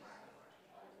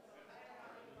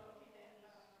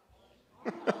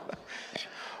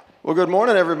Well, good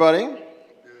morning, everybody.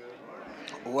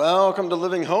 Welcome to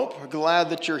Living Hope. We're glad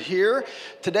that you're here.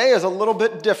 Today is a little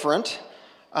bit different.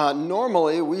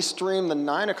 Normally, we stream the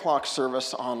 9 o'clock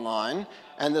service online,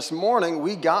 and this morning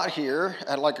we got here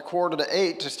at like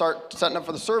 7:45 to start setting up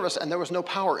for the service, and there was no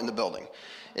power in the building.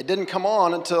 It didn't come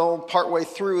on until partway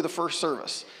through the first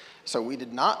service. So we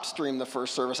did not stream the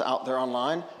first service out there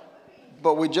online,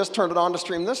 but we just turned it on to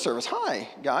stream this service. Hi,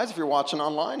 guys, if you're watching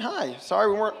online, hi.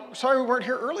 Sorry we weren't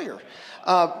here earlier.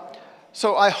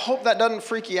 So I hope that doesn't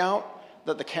freak you out,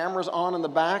 that the camera's on in the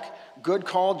back. Good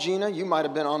call, Gina. You might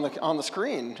have been on the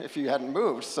screen if you hadn't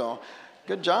moved, so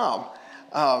good job.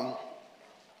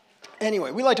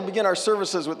 Anyway, we like to begin our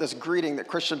services with this greeting that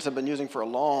Christians have been using for a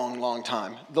long, long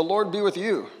time. The Lord be with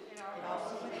you. And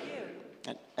also with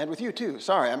you. And with you too.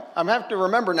 Sorry, I'm having to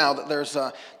remember now that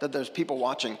there's people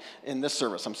watching in this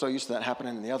service. I'm so used to that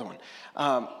happening in the other one.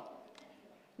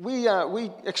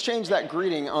 We exchange that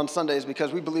greeting on Sundays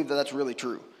because we believe that that's really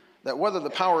true. That whether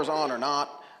the power is on or not,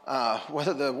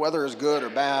 whether the weather is good or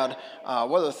bad,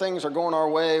 whether things are going our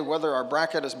way, whether our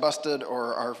bracket is busted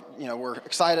or we're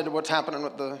excited at what's happening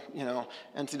with the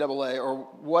NCAA or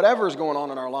whatever is going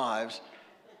on in our lives,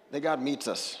 that God meets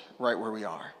us right where we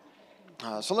are.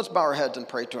 So let's bow our heads and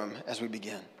pray to him as we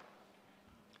begin.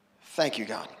 Thank you,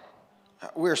 God.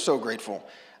 We're so grateful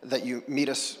that you meet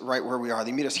us right where we are, that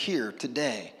you meet us here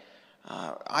today.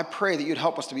 I pray that you'd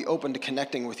help us to be open to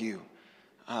connecting with you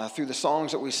through the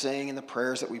songs that we sing and the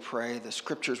prayers that we pray, the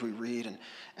scriptures we read,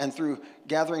 and through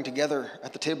gathering together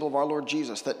at the table of our Lord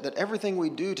Jesus, that everything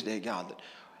we do today, God,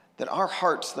 that our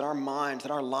hearts, that our minds,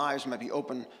 that our lives might be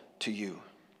open to you.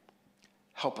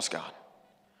 Help us, God.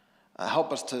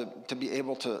 Help us to be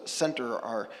able to center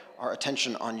our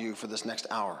attention on you for this next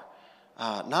hour.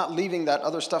 Not leaving that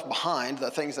other stuff behind, the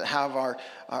things that have our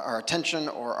attention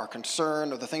or our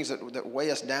concern or the things that weigh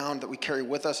us down, that we carry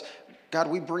with us. God,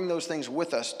 we bring those things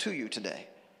with us to you today,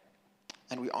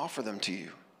 and we offer them to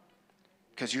you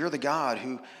because you're the God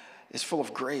who is full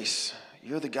of grace.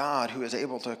 You're the God who is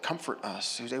able to comfort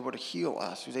us, who's able to heal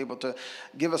us, who's able to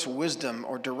give us wisdom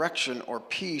or direction or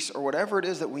peace or whatever it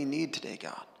is that we need today,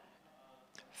 God.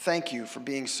 Thank you for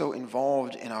being so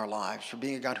involved in our lives, for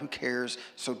being a God who cares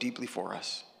so deeply for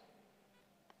us.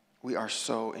 We are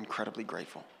so incredibly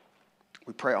grateful.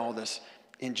 We pray all this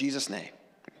in Jesus' name.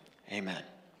 Amen.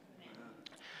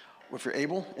 Well, if you're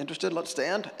able, interested, let's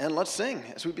stand and let's sing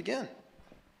as we begin.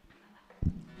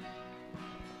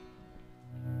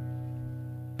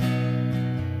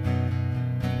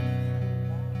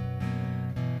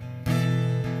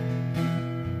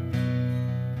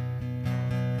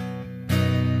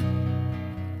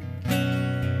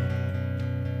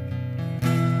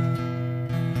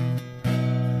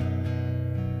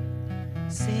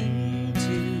 Sing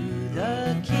to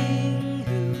the King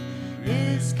who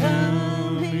is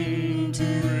coming to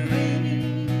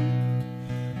reign.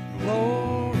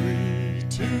 Glory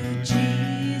to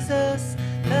Jesus,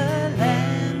 the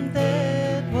Lamb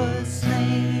that was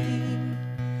slain.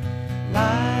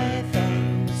 Life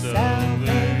and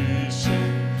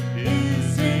salvation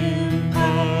His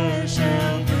empire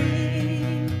shall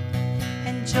bring,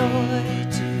 and joy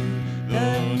to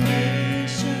the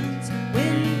nations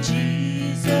when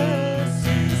Jesus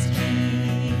is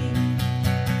King.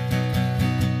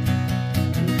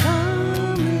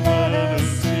 Come, let us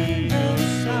sing a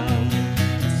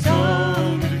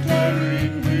song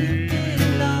declaring we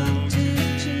belong to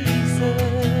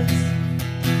Jesus.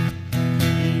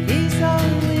 He's all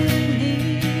we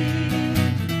need.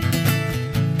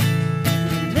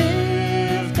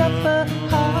 Lift up a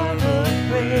heart of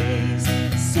praise.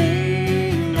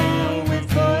 Sing now with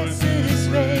voices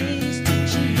raised to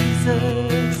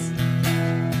Jesus.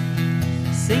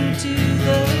 Sing to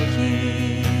the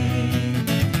King.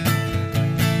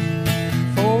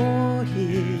 For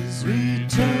His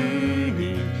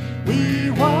returning, we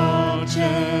watch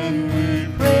and we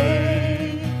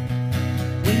pray.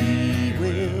 We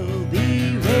will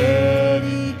be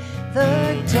ready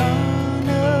the dawn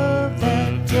of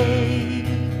that day,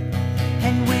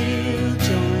 and we'll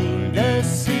join the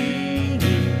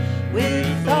singing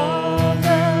with all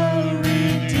the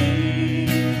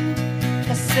redeemed,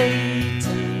 'cause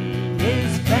Satan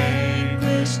is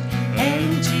vanquished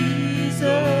and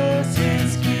Jesus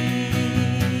is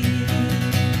King.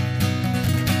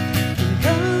 And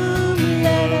come,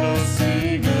 let us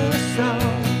sing a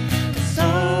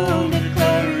song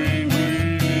declaring we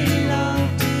belong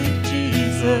to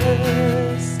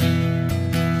Jesus.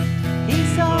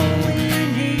 He's all we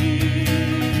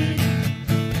need.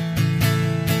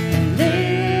 And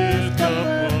lift up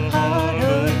a heart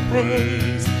of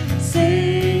praise.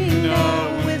 Sing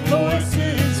now with voices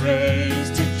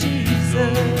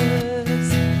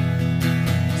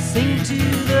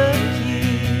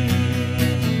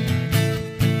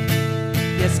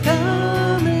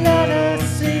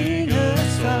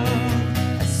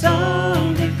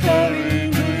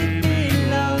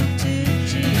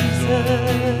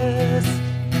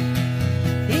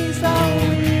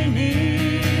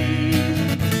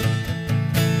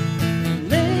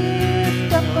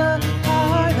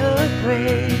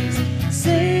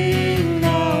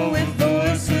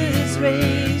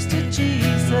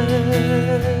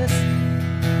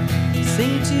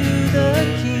to the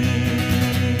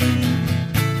King.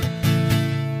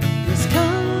 Yes,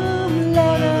 come,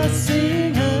 let us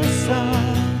sing a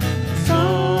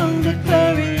song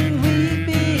declaring we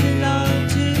belong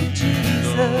to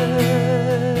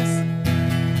Jesus.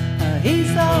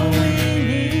 He's all we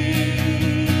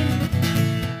need,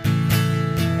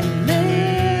 and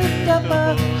lift up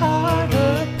a heart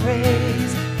of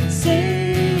praise.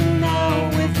 Sing now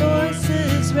with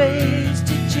voices raised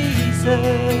to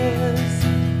Jesus.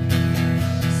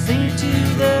 Sing to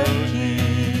the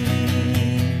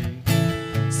King.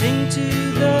 Sing to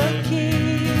the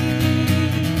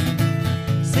King.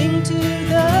 Sing to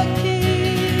the King.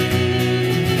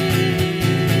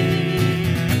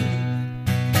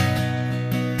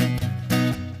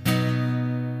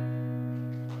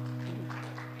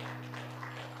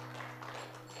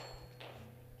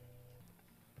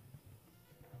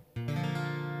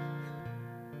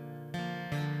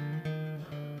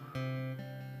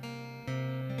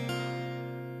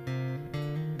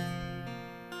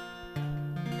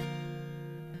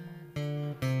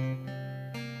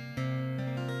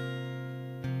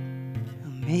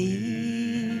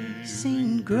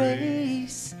 Amazing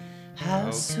grace,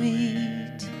 how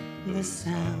sweet the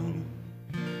sound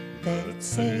that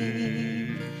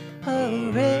saved a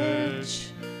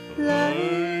wretch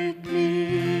like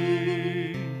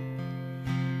me.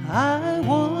 I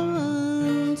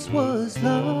once was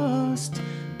lost,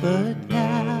 but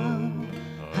now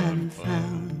I'm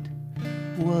found.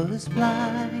 Was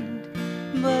blind,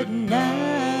 but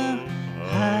now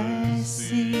I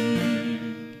see.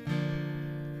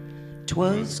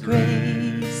 'Twas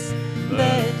grace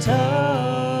that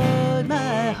taught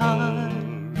my heart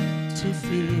to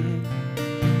fear,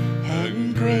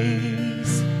 and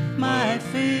grace my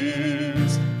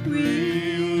fears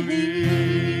relieved.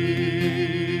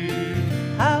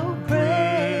 How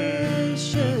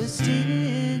precious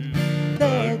did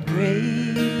that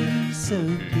grace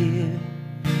appear,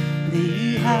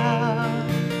 the hour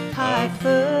I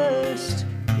first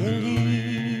believed.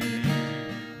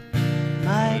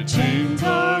 My chains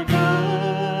are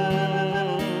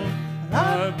gone,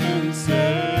 I've been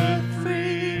set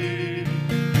free.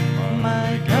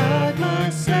 My God, my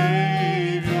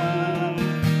Savior,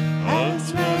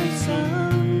 has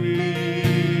ransomed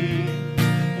me.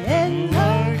 And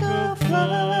like a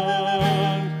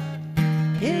flood,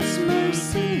 His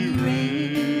mercy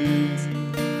reigns,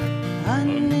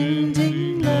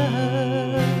 unending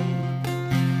love,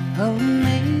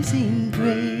 amazing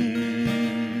grace.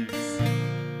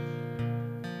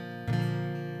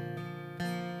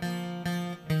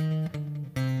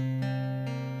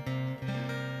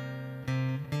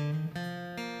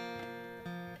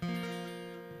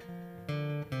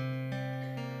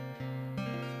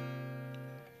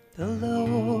 The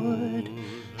Lord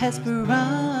has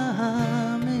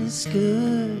promised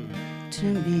good to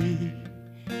me.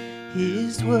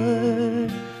 His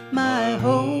word my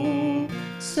hope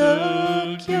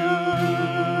secures.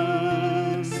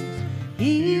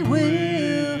 He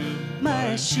will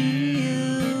my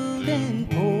shield and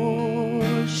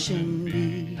portion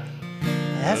be,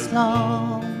 as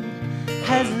long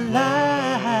as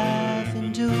life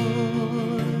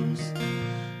endures.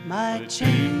 My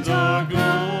chains are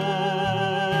gone,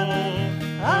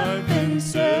 I've been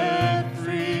set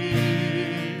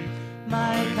free.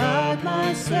 My God,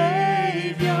 my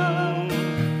Savior,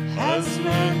 has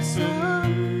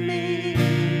ransomed me.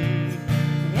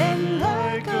 And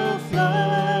like a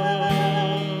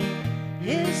flood,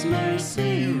 His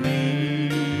mercy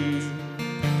reigns,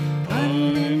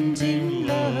 unending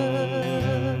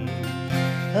love,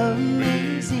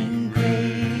 amazing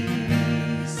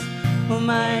grace.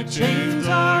 My chains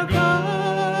are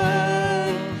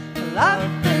gone,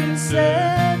 I've been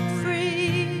set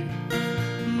free.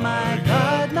 My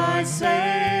God, my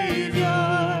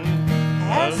Savior,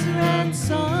 has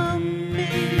ransomed me.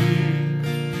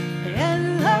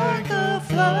 And like a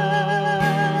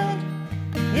flood,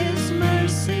 His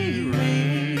mercy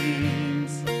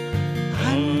reigns,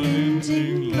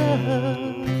 unending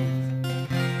love,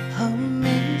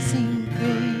 amazing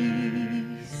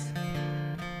grace.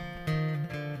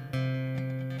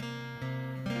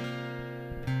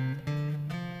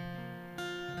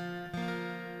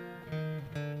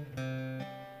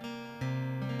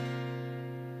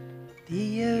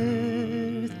 The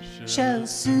earth shall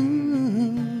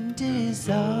soon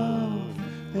dissolve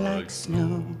like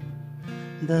snow.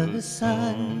 The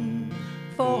sun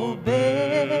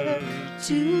forbear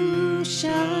to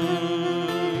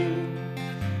shine,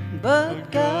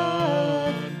 but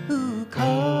God, who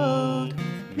called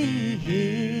me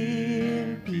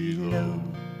here below,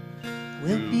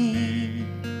 will be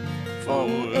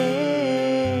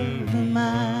forever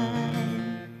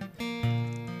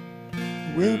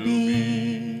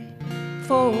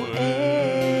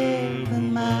forever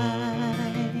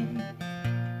mine.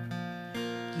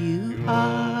 You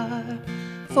are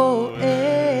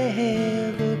forever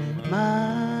mine.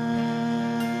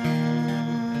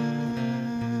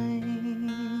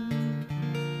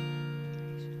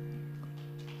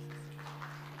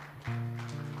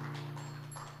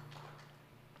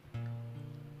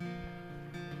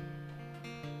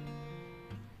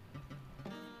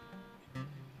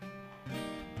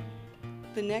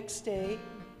 The next day,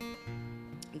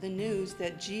 the news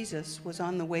that Jesus was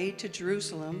on the way to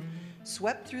Jerusalem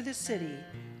swept through the city.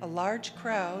 A large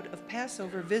crowd of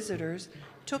Passover visitors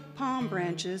took palm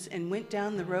branches and went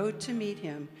down the road to meet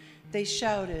him. They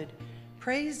shouted,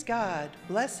 "Praise God,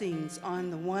 blessings on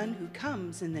the one who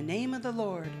comes in the name of the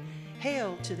Lord.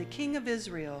 Hail to the King of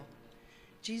Israel."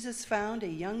 Jesus found a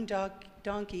young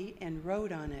donkey and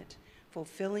rode on it,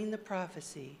 fulfilling the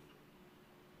prophecy.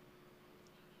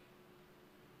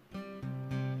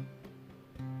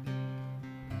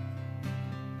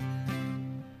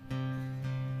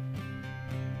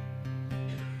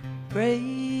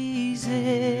 Praises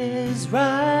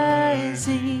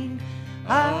rising,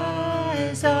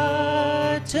 eyes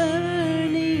are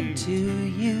turning to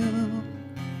you.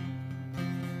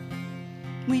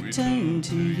 We turn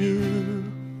to you.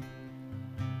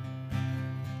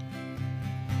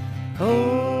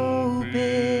 Hope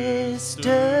is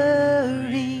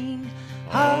stirring,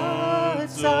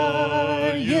 hearts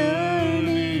are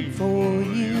yearning for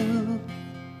you.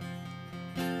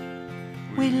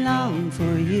 We long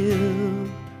for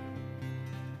you.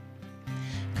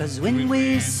 'Cause when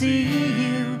we see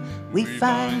you, we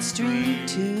find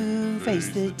strength to face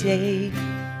the day.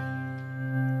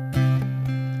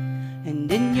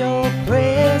 And in your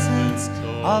presence,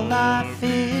 all our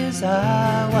fears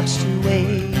are washed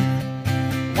away.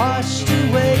 Washed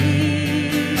away.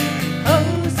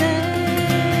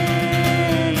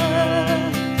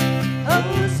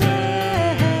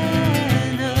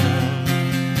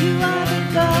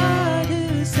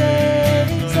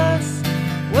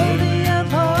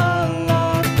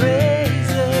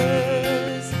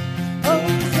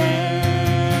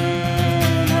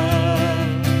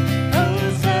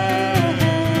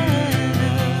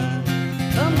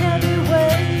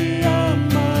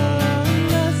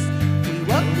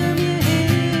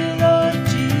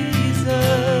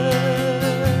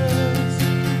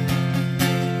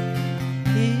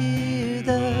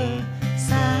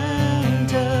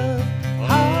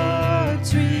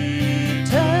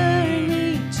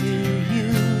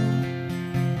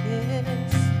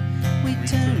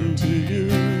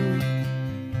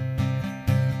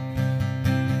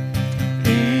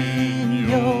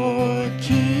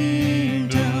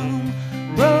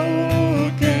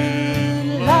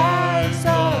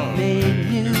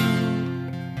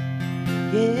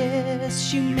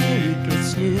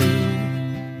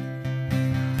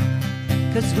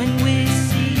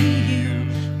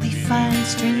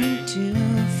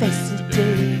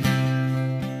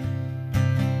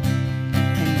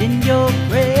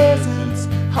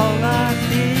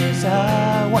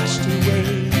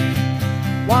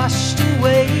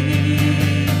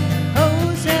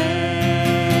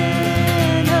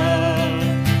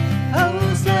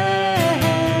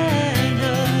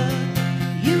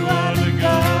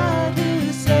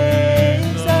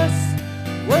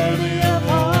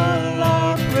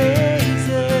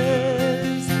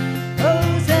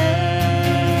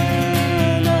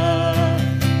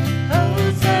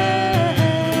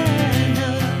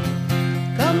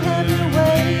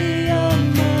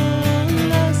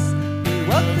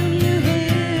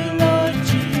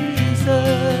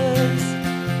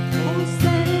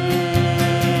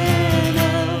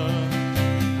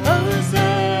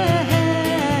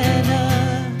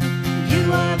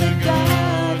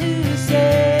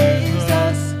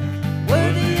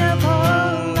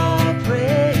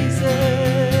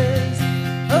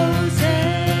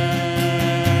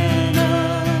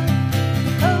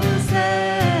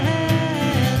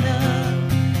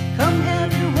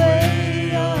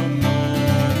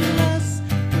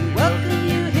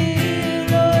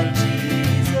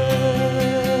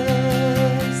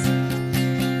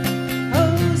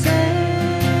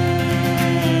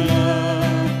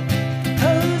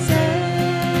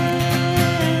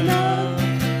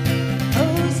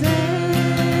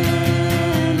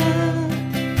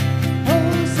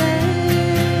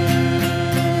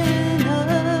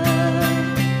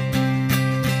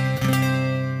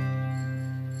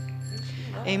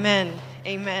 Amen.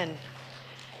 Amen.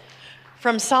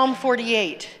 From Psalm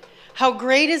 48. How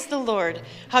great is the Lord,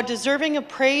 how deserving of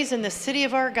praise in the city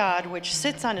of our God, which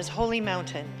sits on his holy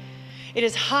mountain. It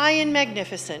is high and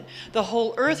magnificent. The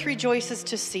whole earth rejoices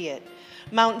to see it.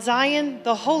 Mount Zion,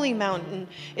 the holy mountain,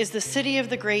 is the city of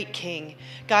the great king.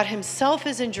 God himself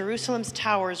is in Jerusalem's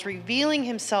towers, revealing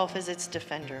himself as its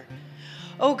defender.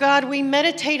 O God, we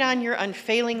meditate on your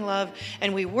unfailing love,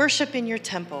 and we worship in your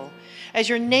temple. As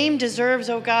your name deserves,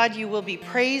 O God, you will be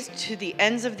praised to the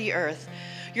ends of the earth.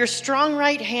 Your strong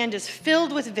right hand is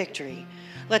filled with victory.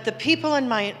 Let the people on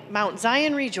Mount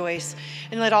Zion rejoice,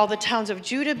 and let all the towns of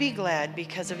Judah be glad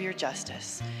because of your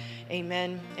justice.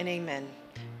 Amen and amen.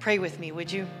 Pray with me,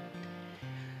 would you?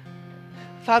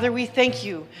 Father, we thank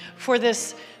you for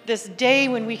this day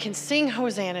when we can sing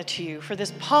Hosanna to you, for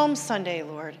this Palm Sunday,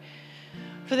 Lord,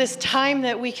 for this time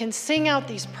that we can sing out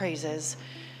these praises,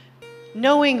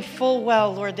 knowing full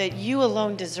well, Lord, that you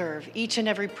alone deserve each and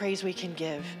every praise we can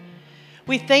give.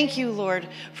 We thank you, Lord,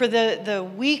 for the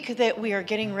week that we are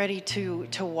getting ready to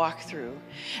walk through,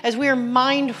 as we are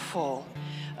mindful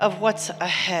of what's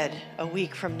ahead a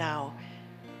week from now.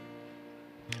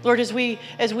 Lord, as we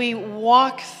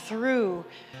walk through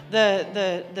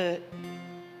the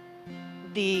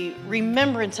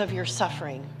remembrance of your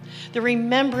suffering, the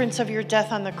remembrance of your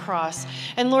death on the cross,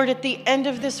 and Lord, at the end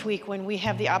of this week, when we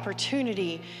have the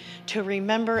opportunity to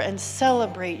remember and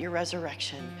celebrate your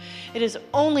resurrection, it is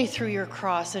only through your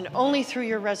cross and only through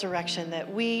your resurrection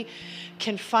that we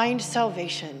can find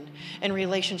salvation and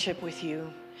relationship with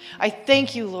you. I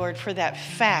thank you, Lord, for that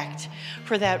fact,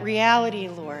 for that reality,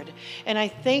 Lord. And I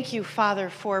thank you, Father,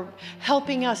 for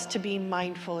helping us to be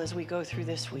mindful as we go through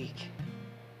this week.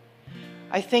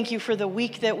 I thank you for the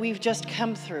week that we've just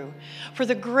come through, for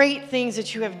the great things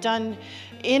that you have done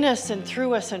in us and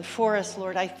through us and for us,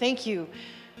 Lord. I thank you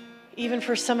even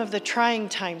for some of the trying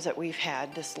times that we've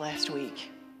had this last week.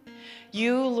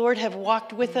 You, Lord, have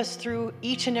walked with us through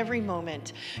each and every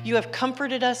moment. You have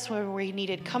comforted us where we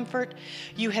needed comfort.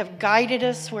 You have guided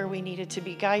us where we needed to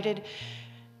be guided.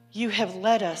 You have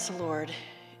led us, Lord,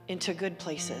 into good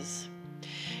places.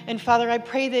 And Father, I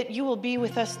pray that you will be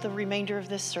with us the remainder of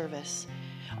this service.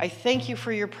 I thank you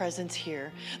for your presence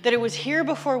here, that it was here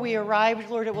before we arrived,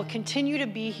 Lord. It will continue to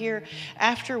be here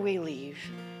after we leave.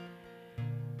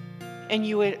 And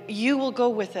you will go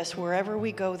with us wherever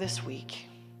we go this week.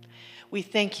 We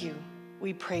thank you.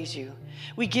 We praise you.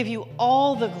 We give you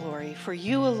all the glory, for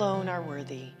you alone are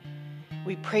worthy.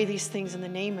 We pray these things in the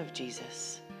name of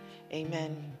Jesus.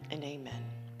 Amen and amen.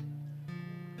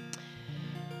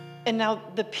 And now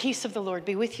the peace of the Lord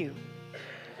be with you.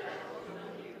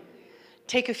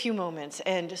 Take a few moments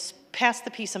and pass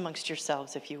the peace amongst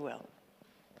yourselves, if you will.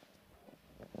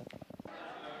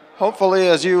 Hopefully,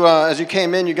 as you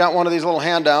came in, you got one of these little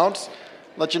handouts.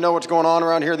 Let you know what's going on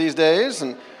around here these days,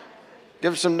 and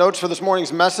give some notes for this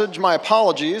morning's message. My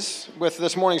apologies. With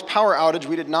this morning's power outage,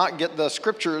 we did not get the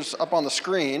scriptures up on the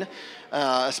screen.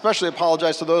 Especially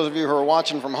apologize to those of you who are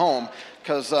watching from home,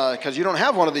 because you don't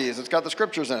have one of these. It's got the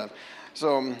scriptures in it.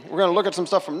 So we're going to look at some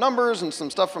stuff from Numbers and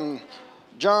some stuff from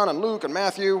John and Luke and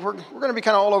Matthew. We're going to be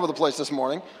kind of all over the place this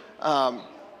morning,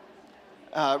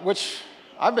 which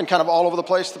I've been kind of all over the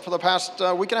place for the past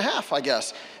week and a half, I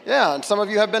guess. Yeah, and some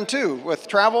of you have been too. With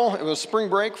travel, it was spring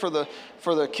break for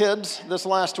the kids this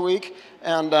last week,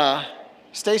 and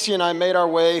Stacy and I made our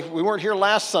way. We weren't here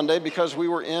last Sunday because we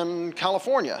were in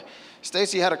California.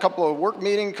 Stacy had a couple of work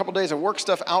meetings, a couple days of work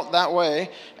stuff out that way,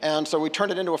 and so we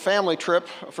turned it into a family trip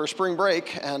for spring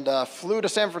break and flew to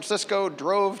San Francisco,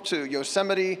 drove to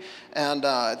Yosemite, and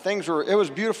it was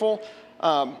beautiful.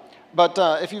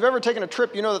 But if you've ever taken a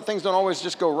trip, you know that things don't always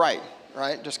just go right?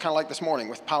 Just kind of like this morning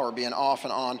with power being off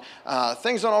and on.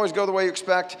 Things don't always go the way you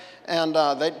expect, and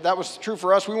that was true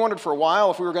for us. We wondered for a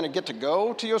while if we were going to get to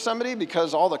go to Yosemite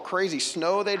because all the crazy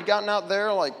snow they'd gotten out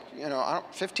there,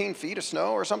 15 feet of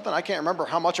snow or something. I can't remember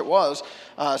how much it was.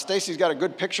 Stacy's got a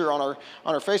good picture on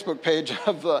our Facebook page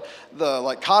of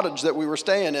the cottage that we were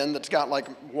staying in that's got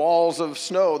walls of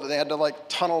snow that they had to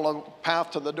tunnel a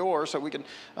path to the door so we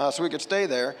could stay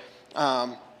there.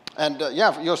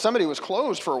 Yosemite was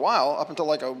closed for a while, up until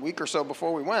a week or so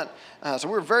before we went. So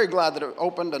we were very glad that it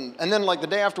opened. And then the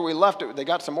day after we left, they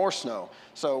got some more snow.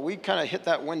 So we kind of hit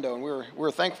that window, and we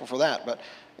were thankful for that. But,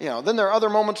 then there are other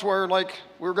moments where, we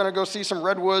were going to go see some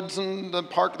redwoods, and the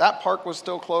park, that park was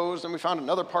still closed. And we found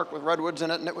another park with redwoods in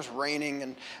it, and it was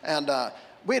raining. And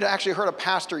we had actually heard a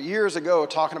pastor years ago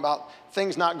talking about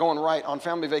things not going right on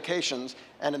family vacations.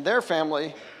 And in their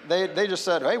family, they just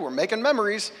said, hey, we're making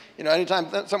memories, anytime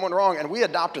something went wrong. And we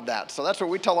adopted that. So that's what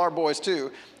we tell our boys,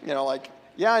 too.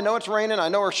 Yeah, I know it's raining. I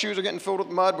know our shoes are getting filled with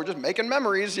mud. We're just making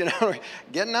memories,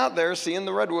 getting out there, seeing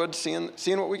the redwoods,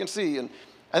 seeing what we can see. And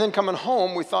then coming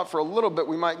home, we thought for a little bit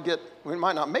we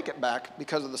might not make it back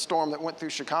because of the storm that went through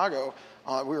Chicago.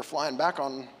 We were flying back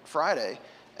on Friday.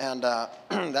 and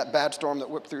that bad storm that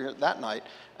whipped through here that night.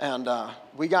 And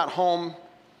we got home.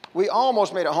 We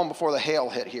almost made it home before the hail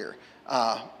hit here.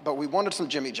 But we wanted some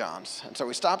Jimmy John's. And so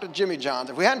we stopped at Jimmy John's.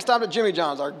 If we hadn't stopped at Jimmy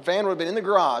John's, our van would have been in the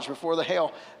garage before the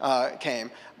hail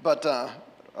came. But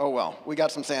oh well, we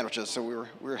got some sandwiches, so we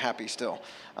were happy still.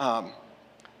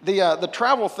 The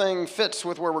travel thing fits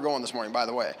with where we're going this morning, by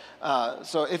the way.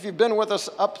 So if you've been with us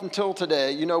up until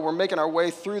today, you know we're making our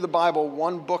way through the Bible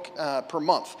one book per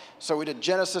month. So we did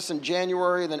Genesis in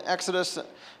January, then Exodus,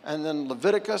 and then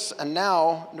Leviticus, and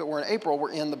now we're in April,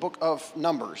 we're in the book of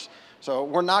Numbers. So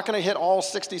we're not going to hit all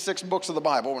 66 books of the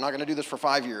Bible. We're not going to do this for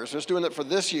 5 years. We're just doing it for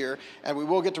this year, and we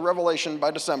will get to Revelation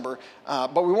by December.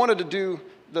 But we wanted to do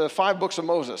the 5 books of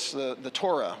Moses, the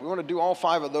Torah. We want to do all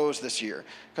 5 of those this year.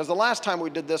 Because the last time we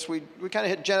did this, we kind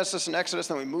of hit Genesis and Exodus,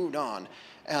 and then we moved on.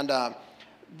 And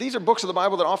these are books of the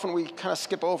Bible that often we kind of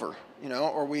skip over,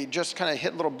 or we just kind of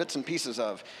hit little bits and pieces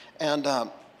of. And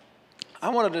I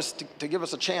wanted us to give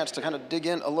us a chance to kind of dig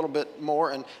in a little bit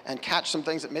more and catch some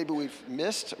things that maybe we've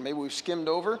missed, maybe we've skimmed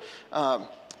over.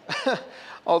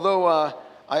 Although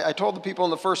I told the people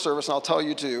in the first service, and I'll tell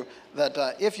you too,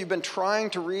 that if you've been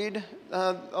trying to read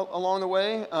along the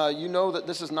way, you know that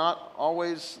this is not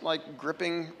always like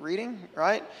gripping reading,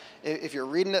 right? If you're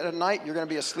reading it at night, you're going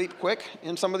to be asleep quick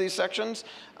in some of these sections.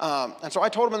 And so I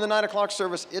told them in the 9 o'clock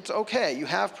service, it's okay. You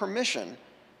have permission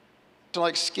to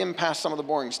like skim past some of the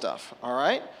boring stuff, all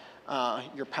right?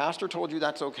 Your pastor told you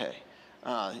that's okay.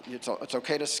 It's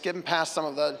okay to skim past some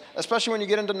of the, especially when you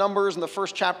get into Numbers in the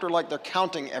first chapter, like they're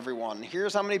counting everyone.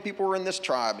 Here's how many people were in this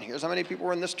tribe, and here's how many people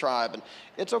were in this tribe. And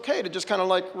it's okay to just kind of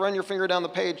like run your finger down the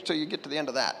page till you get to the end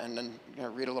of that, and then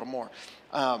read a little more.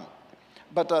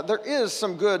 But there is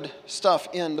some good stuff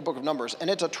in the book of Numbers, and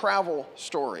it's a travel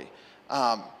story.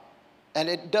 And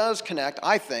it does connect,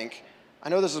 I think. I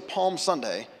know this is Palm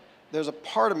Sunday. There's a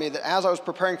part of me that as I was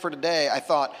preparing for today, I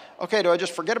thought, okay, do I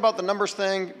just forget about the Numbers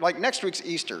thing? Like next week's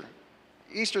Easter.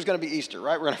 Easter's going to be Easter,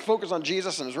 right? We're going to focus on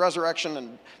Jesus and his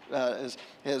resurrection and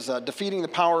his defeating the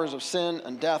powers of sin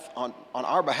and death on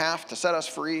our behalf to set us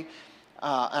free.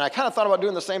 And I kind of thought about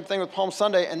doing the same thing with Palm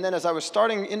Sunday. And then as I was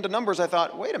starting into Numbers, I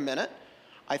thought, wait a minute.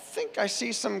 I think I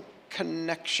see some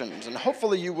connections, and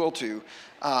hopefully you will too.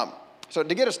 So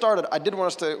to get us started, I did want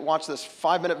us to watch this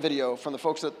 5-minute video from the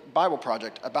folks at Bible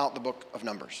Project about the book of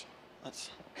Numbers.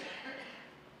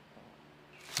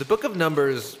 The book of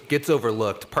Numbers gets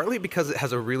overlooked, partly because it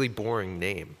has a really boring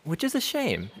name. Which is a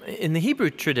shame. In the Hebrew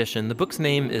tradition, the book's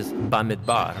name is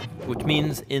Bamidbar, which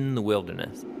means in the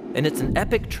wilderness. And it's an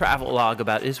epic travelogue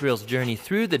about Israel's journey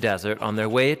through the desert on their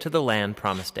way to the land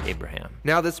promised to Abraham.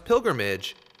 Now, this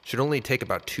pilgrimage should only take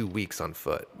about 2 weeks on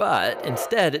foot. But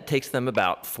instead, it takes them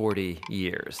about 40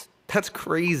 years. That's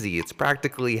crazy. It's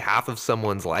practically half of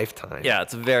someone's lifetime. Yeah,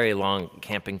 it's a very long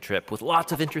camping trip with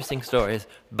lots of interesting stories.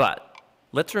 But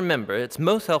let's remember, it's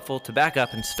most helpful to back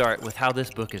up and start with how this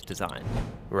book is designed.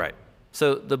 Right.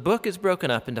 So the book is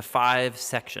broken up into 5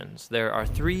 sections. There are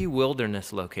 3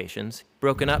 wilderness locations,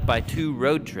 broken up by 2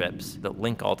 road trips that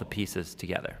link all the pieces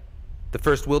together. The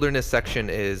first wilderness section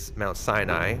is Mount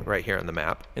Sinai, right here on the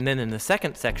map. And then in the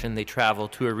second section, they travel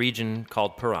to a region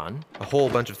called Paran. A whole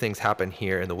bunch of things happen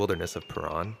here in the wilderness of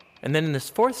Paran. And then in this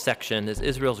 4th section is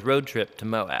Israel's road trip to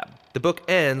Moab. The book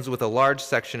ends with a large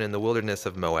section in the wilderness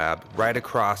of Moab, right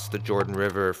across the Jordan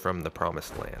River from the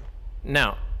Promised Land.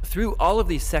 Now, through all of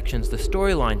these sections, the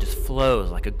storyline just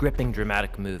flows like a gripping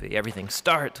dramatic movie. Everything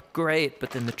starts great, but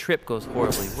then the trip goes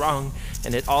horribly wrong,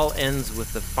 and it all ends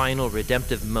with the final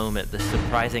redemptive moment, the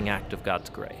surprising act of God's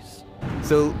grace.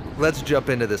 So let's jump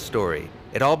into this story.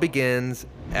 It all begins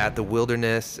at the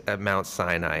wilderness at Mount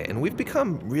Sinai, and we've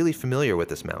become really familiar with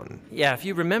this mountain. Yeah, if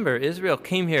you remember, Israel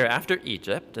came here after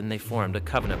Egypt, and they formed a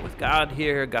covenant with God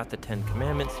here, got the 10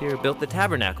 Commandments here, built the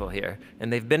tabernacle here,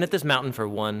 and they've been at this mountain for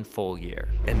 1 full year.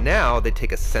 And now they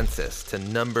take a census to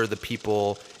number the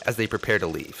people as they prepare to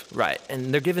leave. Right,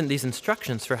 and they're given these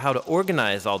instructions for how to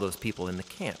organize all those people in the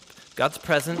camp. God's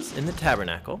presence in the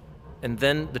tabernacle, and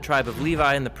then the tribe of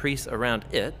Levi and the priests around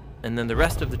it, and then the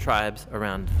rest of the tribes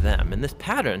around them. And this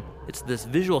pattern, it's this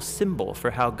visual symbol for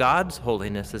how God's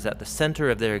holiness is at the center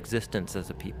of their existence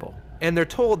as a people. And they're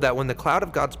told that when the cloud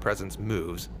of God's presence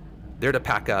moves, they're to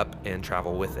pack up and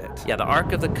travel with it. Yeah, the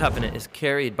Ark of the Covenant is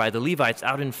carried by the Levites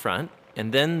out in front,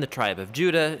 and then the tribe of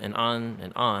Judah, and on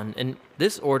and on. And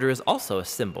this order is also a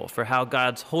symbol for how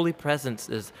God's holy presence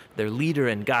is their leader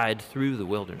and guide through the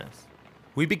wilderness.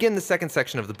 We begin the second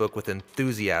section of the book with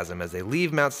enthusiasm as they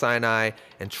leave Mount Sinai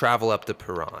and travel up to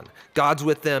Paran. God's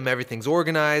with them, everything's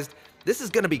organized, This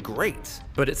is going to be great.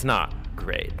 But it's not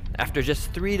great. After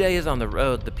just 3 days on the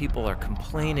road, the people are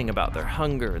complaining about their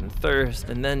hunger and thirst,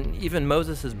 and then even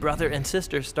Moses' brother and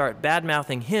sister start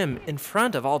bad-mouthing him in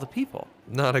front of all the people.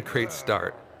 Not a great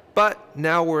start. But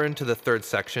now we're into the third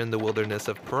section, the wilderness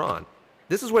of Paran.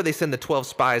 This is where they send the 12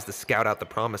 spies to scout out the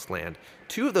promised land.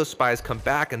 2 of those spies come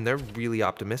back and they're really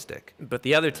optimistic. But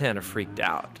the other 10 are freaked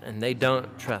out, and they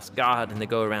don't trust God, and they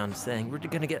go around saying, we're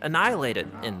going to get annihilated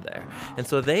in there. And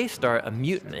so they start a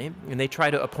mutiny, and they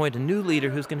try to appoint a new leader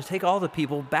who's going to take all the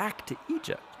people back to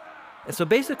Egypt. And so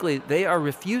basically, they are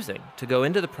refusing to go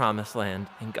into the promised land,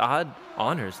 and God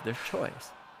honors their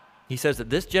choice. He says that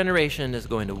this generation is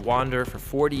going to wander for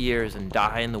 40 years and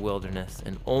die in the wilderness,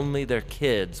 and only their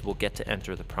kids will get to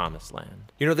enter the promised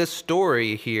land. You know, this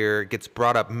story here gets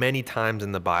brought up many times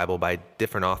in the Bible by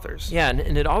different authors. Yeah,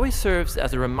 and it always serves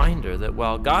as a reminder that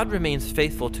while God remains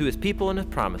faithful to his people and his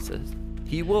promises,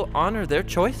 he will honor their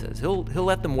choices. He'll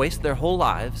let them waste their whole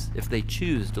lives if they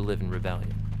choose to live in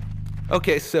rebellion.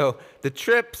 Okay, so the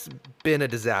trip's been a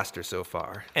disaster so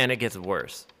far. And it gets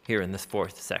worse here in this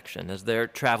fourth section as they're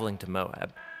traveling to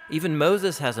Moab. Even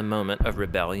Moses has a moment of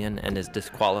rebellion and is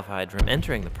disqualified from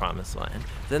entering the promised land.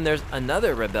 Then there's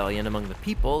another rebellion among the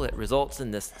people that results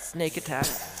in this snake attack.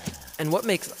 And what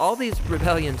makes all these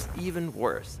rebellions even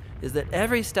worse is that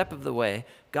every step of the way,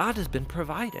 God has been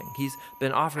providing. He's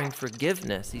been offering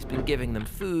forgiveness. He's been giving them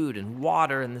food and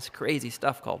water and this crazy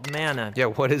stuff called manna. Yeah,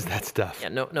 what is that stuff? Yeah,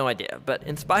 no idea. But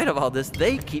in spite of all this,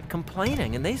 they keep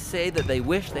complaining, and they say that they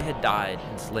wish they had died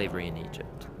in slavery in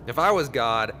Egypt. If I was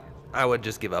God, I would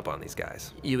just give up on these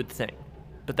guys. You would think.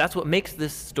 But that's what makes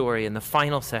this story in the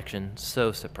final section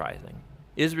so surprising.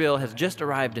 Israel has just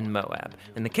arrived in Moab,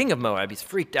 and the king of Moab, he's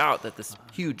freaked out that this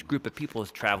huge group of people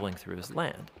is traveling through his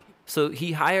land. So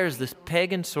he hires this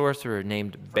pagan sorcerer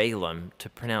named Balaam to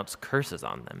pronounce curses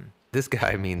on them. This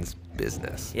guy means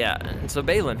business. Yeah, and so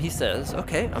Balaam, he says,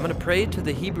 okay, I'm going to pray to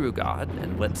the Hebrew God,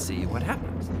 and let's see what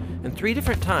happens. And 3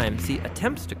 different times he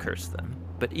attempts to curse them,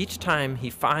 but each time he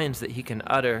finds that he can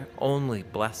utter only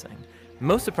blessing.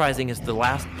 Most surprising is the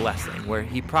last blessing, where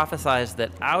he prophesies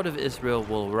that out of Israel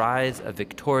will rise a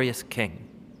victorious king.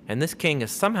 And this king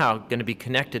is somehow going to be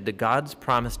connected to God's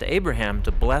promise to Abraham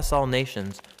to bless all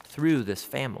nations through this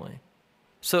family.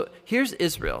 So here's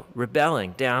Israel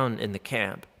rebelling down in the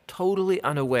camp, totally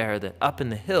unaware that up in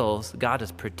the hills, God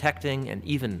is protecting and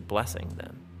even blessing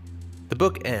them. The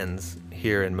book ends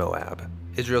here in Moab.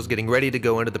 Israel's getting ready to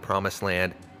go into the promised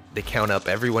land. They count up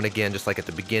everyone again, just like at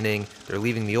the beginning. They're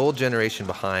leaving the old generation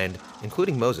behind,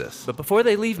 including Moses. But before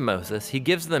they leave Moses, he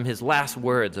gives them his last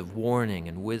words of warning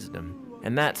and wisdom.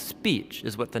 And that speech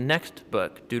is what the next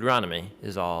book, Deuteronomy,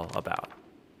 is all about.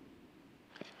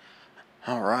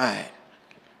 All right.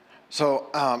 So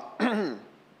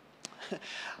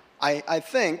I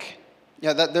think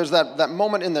that there's that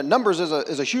moment in the Numbers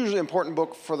is a hugely important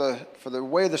book for the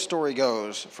way the story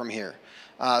goes from here.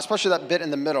 Especially that bit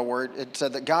in the middle where it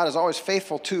said that God is always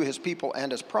faithful to his people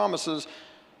and his promises,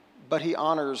 but he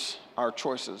honors our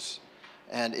choices.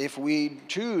 And if we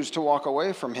choose to walk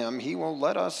away from him, he will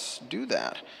let us do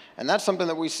that. And that's something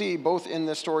that we see both in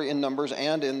this story in Numbers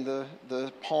and in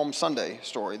the Palm Sunday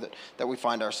story that we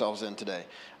find ourselves in today.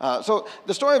 So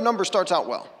the story of Numbers starts out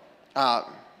well.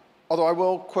 Although I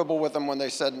will quibble with them when they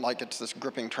said like it's this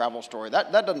gripping travel story.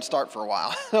 That doesn't start for a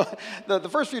while. the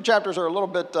first few chapters are a little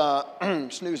bit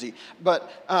snoozy. But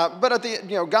at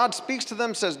the God speaks to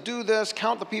them, says do this,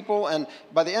 count the people, and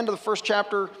by the end of the first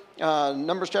chapter,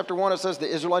 Numbers chapter 1, it says the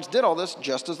Israelites did all this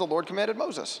just as the Lord commanded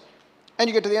Moses. And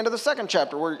you get to the end of the second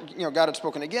chapter where God had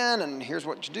spoken again, and here's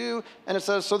what you do. And it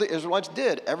says, so the Israelites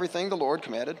did everything the Lord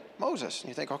commanded Moses. And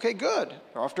you think, okay, good.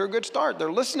 They're off to a good start.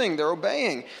 They're listening. They're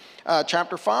obeying.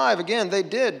 Chapter 5, again, they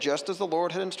did just as the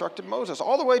Lord had instructed Moses.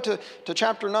 All the way to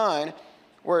chapter 9,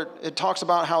 where it talks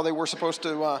about how they were supposed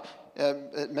to,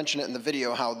 mention it in the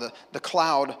video, how the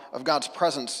cloud of God's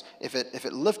presence, if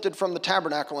it lifted from the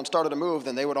tabernacle and started to move,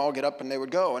 then they would all get up and they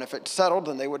would go. And if it settled,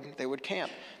 then they would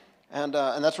camp. And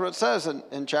that's what it says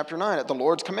in chapter 9. At the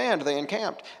Lord's command, they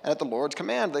encamped. And at the Lord's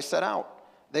command, they set out.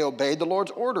 They obeyed the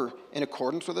Lord's order in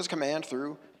accordance with his command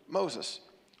through Moses.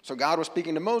 So God was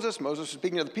speaking to Moses. Moses was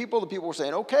speaking to the people. The people were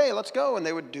saying, okay, let's go. And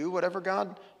they would do whatever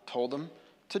God told them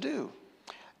to do.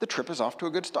 The trip is off to a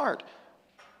good start.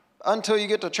 Until you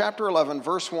get to chapter 11,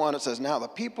 verse 1, it says, now the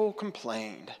people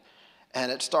complained. And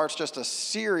it starts just a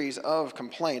series of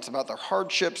complaints about their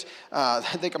hardships.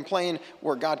 They complain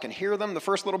where God can hear them. The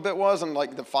first little bit was, and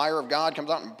like the fire of God comes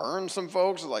out and burns some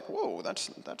folks. It's like, whoa, that's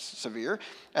severe.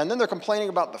 And then they're complaining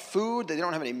about the food. They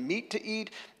don't have any meat to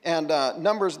eat. And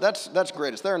Numbers, that's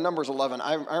great. It's there in Numbers 11.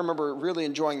 I remember really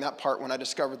enjoying that part when I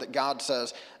discovered that God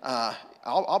says,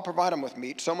 I'll provide them with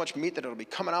meat, so much meat that it'll be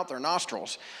coming out their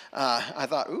nostrils. I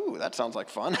thought, ooh, that sounds like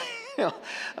fun.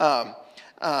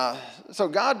 So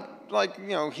God,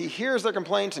 he hears their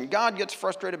complaints and God gets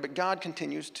frustrated, but God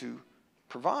continues to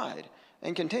provide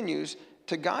and continues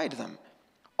to guide them.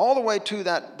 All the way to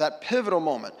that pivotal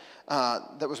moment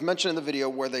that was mentioned in the video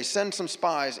where they send some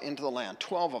spies into the land,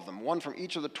 12 of them, one from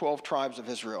each of the 12 tribes of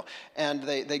Israel. And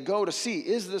they go to see,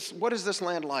 what is this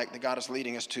land like that God is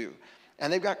leading us to?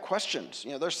 And they've got questions.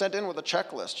 They're sent in with a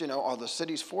checklist. Are the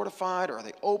cities fortified? Or are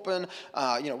they open?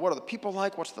 What are the people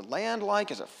like? What's the land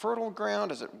like? Is it fertile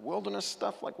ground? Is it wilderness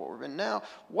stuff like what we're in now?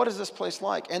 What is this place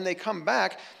like? And they come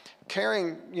back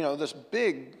carrying, this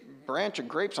big branch of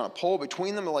grapes on a pole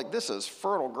between them. They're like, this is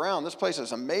fertile ground. This place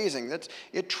is amazing.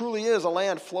 It truly is a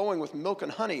land flowing with milk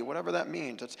and honey, whatever that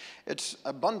means. It's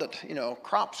abundant.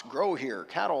 Crops grow here.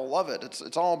 Cattle love it.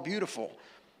 It's all beautiful.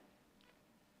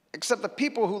 Except the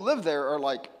people who live there are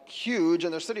like huge,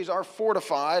 and their cities are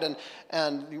fortified,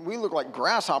 and we look like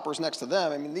grasshoppers next to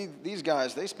them. I mean, these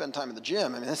guys, they spend time in the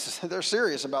gym. I mean, they're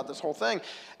serious about this whole thing.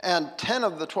 And 10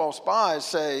 of the 12 spies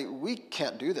say, we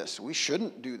can't do this. We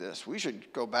shouldn't do this. We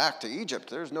should go back to Egypt.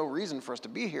 There's no reason for us to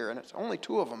be here. And it's only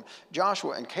 2 of them,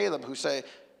 Joshua and Caleb, who say,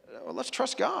 well, let's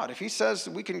trust God. If he says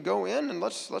we can go in, and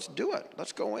let's do it.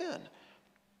 Let's go in.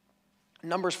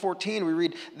 Numbers 14, we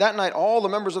read, that night all the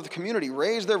members of the community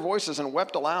raised their voices and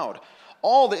wept aloud.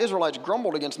 All the Israelites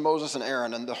grumbled against Moses and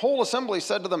Aaron, and the whole assembly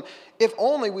said to them, if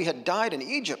only we had died in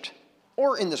Egypt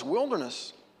or in this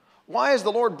wilderness. Why is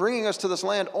the Lord bringing us to this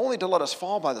land only to let us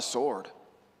fall by the sword?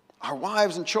 Our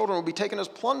wives and children will be taken as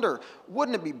plunder.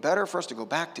 Wouldn't it be better for us to go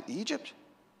back to Egypt?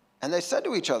 And they said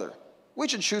to each other, we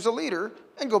should choose a leader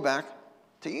and go back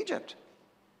to Egypt.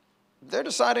 They're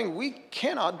deciding we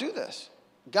cannot do this.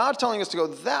 God's telling us to go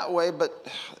that way, but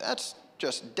that's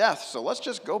just death, so let's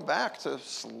just go back to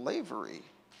slavery.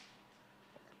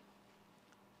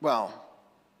 Well,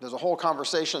 there's a whole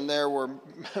conversation there where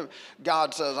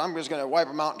God says, I'm just going to wipe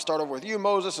them out and start over with you,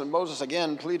 Moses. And Moses,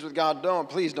 again, pleads with God,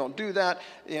 please don't do that.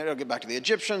 It'll get back to the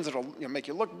Egyptians. It'll make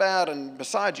you look bad. And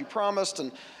besides, you promised,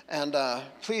 and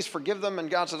please forgive them. And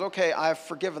God says, okay, I've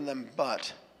forgiven them,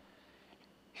 but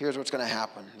here's what's going to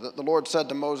happen. The Lord said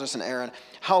to Moses and Aaron,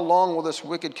 how long will this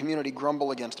wicked community grumble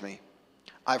against me?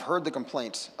 I've heard the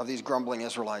complaints of these grumbling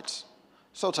Israelites.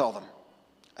 So tell them,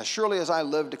 as surely as I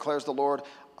live, declares the Lord,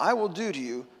 I will do to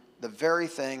you the very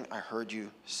thing I heard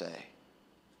you say.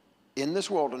 In this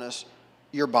wilderness,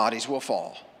 your bodies will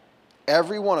fall.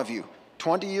 Every one of you,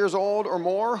 20 years old or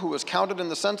more, who was counted in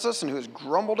the census and who has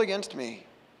grumbled against me.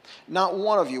 Not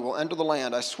one of you will enter the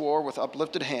land I swore with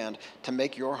uplifted hand to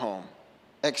make your home,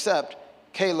 except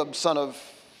Caleb, son of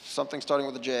something starting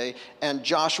with a J, and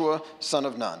Joshua, son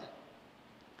of Nun.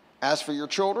 As for your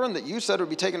children that you said would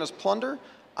be taken as plunder,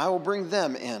 I will bring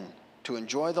them in to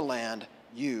enjoy the land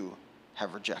you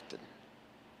have rejected.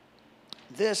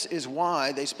 This is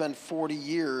why they spend 40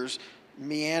 years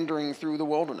meandering through the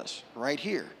wilderness right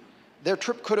here. Their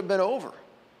trip could have been over.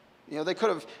 They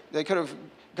could have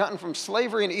gotten from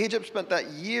slavery in Egypt, spent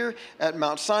that year at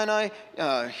Mount Sinai,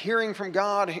 hearing from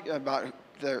God about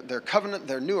their covenant,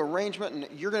 their new arrangement,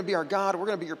 and you're going to be our God, we're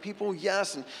going to be your people,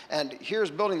 yes, and here's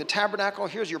building the tabernacle,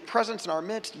 here's your presence in our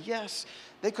midst, yes.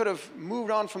 They could have moved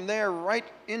on from there right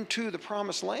into the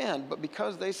promised land, but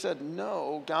because they said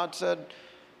no, God said,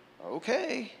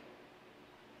 okay,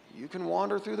 you can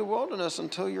wander through the wilderness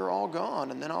until you're all gone,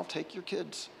 and then I'll take your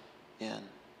kids in.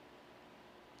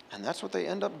 And that's what they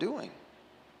end up doing.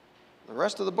 The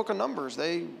rest of the book of Numbers,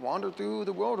 they wander through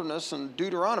the wilderness, and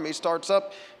Deuteronomy starts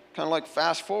up kind of like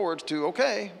fast forwards to,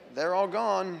 okay, they're all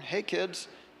gone. Hey, kids,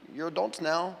 you're adults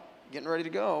now, getting ready to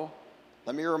go.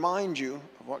 Let me remind you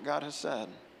of what God has said.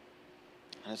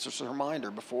 And it's just a reminder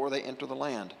before they enter the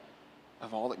land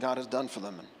of all that God has done for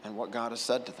them and what God has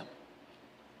said to them.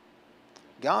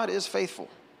 God is faithful,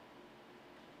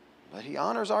 but he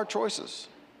honors our choices.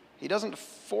 He doesn't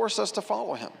force us to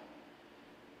follow him.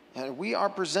 And we are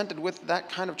presented with that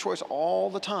kind of choice all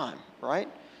the time, right?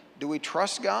 Do we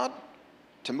trust God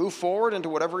to move forward into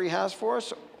whatever he has for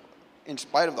us in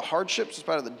spite of the hardships, in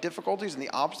spite of the difficulties and the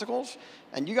obstacles?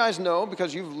 And you guys know,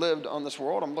 because you've lived on this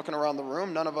world, I'm looking around the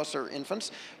room, none of us are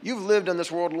infants. You've lived in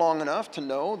this world long enough to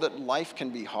know that life can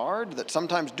be hard, that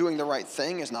sometimes doing the right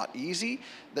thing is not easy,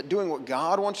 that doing what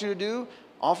God wants you to do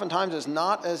oftentimes is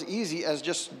not as easy as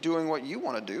just doing what you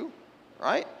want to do,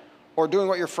 right? Or doing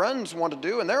what your friends want to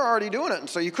do, and they're already doing it. And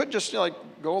so you could just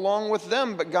go along with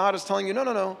them, but God is telling you,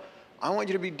 no, I want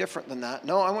you to be different than that.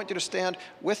 No, I want you to stand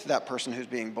with that person who's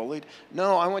being bullied.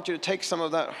 No, I want you to take some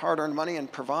of that hard-earned money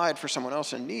and provide for someone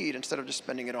else in need instead of just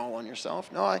spending it all on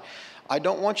yourself. No, I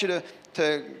don't want you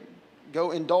to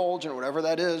go indulge in whatever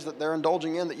that is that they're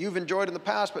indulging in that you've enjoyed in the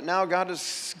past, but now God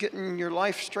is getting your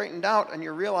life straightened out and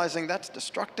you're realizing that's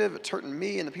destructive, it's hurting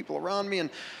me and the people around me, and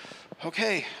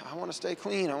okay, I want to stay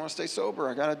clean, I want to stay sober,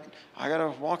 I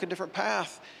gotta walk a different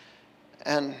path.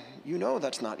 And you know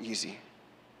that's not easy.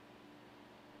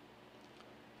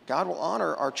 God will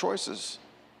honor our choices.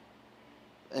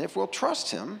 And if we'll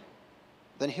trust him,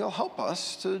 then he'll help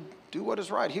us to do what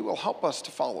is right. He will help us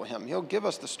to follow him. He'll give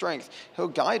us the strength. He'll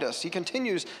guide us. He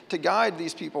continues to guide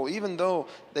these people even though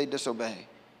they disobey.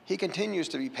 He continues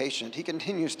to be patient. He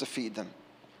continues to feed them.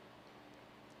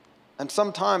 And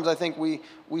sometimes I think we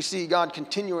see God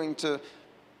continuing to,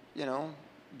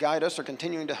 guide us or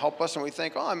continuing to help us, and we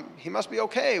think, he must be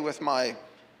okay with my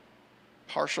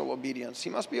partial obedience. He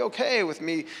must be okay with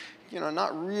me,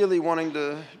 not really wanting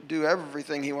to do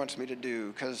everything he wants me to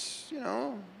do because,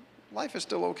 life is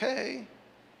still okay.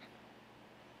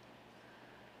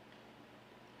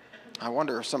 I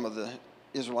wonder if some of the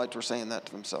Israelites were saying that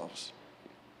to themselves.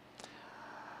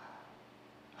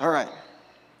 All right.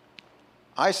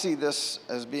 I see this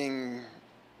as being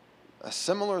a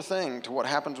similar thing to what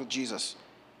happens with Jesus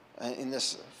in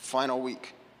this final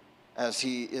week as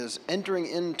he is entering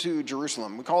into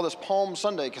Jerusalem. We call this Palm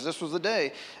Sunday because this was the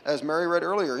day, as Mary read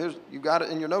earlier. You've got it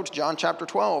in your notes, John chapter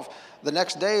 12. The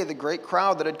next day, the great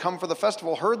crowd that had come for the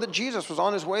festival heard that Jesus was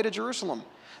on his way to Jerusalem.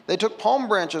 They took palm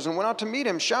branches and went out to meet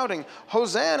him, shouting,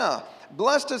 "Hosanna!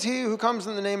 Blessed is he who comes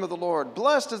in the name of the Lord.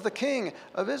 Blessed is the King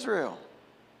of Israel."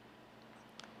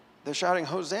 They're shouting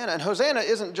Hosanna. And Hosanna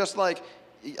isn't just like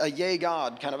a yay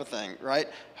God kind of a thing, right?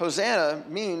 Hosanna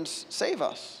means save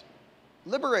us,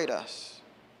 liberate us.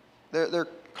 They're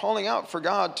calling out for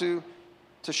God to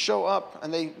show up,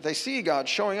 and they see God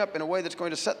showing up in a way that's going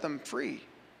to set them free.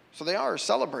 So they are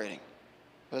celebrating.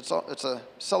 But it's a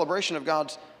celebration of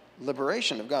God's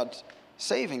liberation, of God's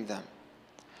saving them.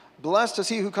 Blessed is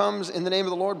he who comes in the name of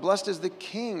the Lord. Blessed is the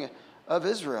King of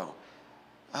Israel.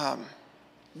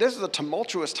 This is a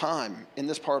tumultuous time in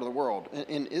this part of the world,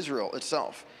 in Israel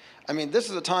itself. I mean, this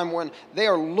is a time when they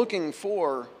are looking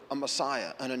for a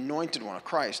Messiah, an anointed one, a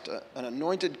Christ, an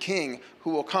anointed king who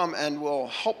will come and will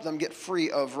help them get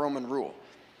free of Roman rule.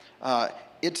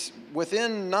 It's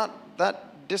within not that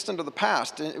distant of the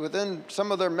past, within some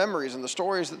of their memories and the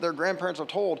stories that their grandparents have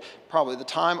told, probably the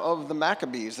time of the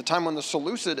Maccabees, the time when the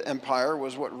Seleucid Empire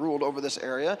was what ruled over this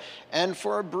area. And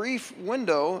for a brief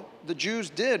window, the Jews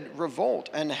did revolt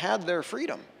and had their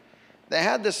freedom. They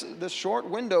had this short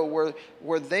window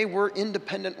where they were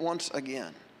independent once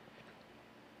again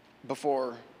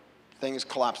before things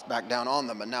collapsed back down on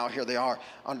them. And now here they are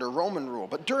under Roman rule.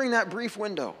 But during that brief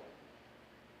window,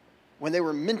 when they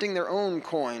were minting their own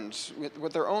coins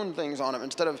with their own things on them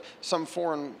instead of some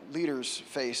foreign leader's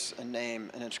face and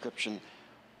name and inscription,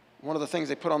 one of the things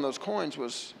they put on those coins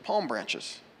was palm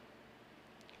branches.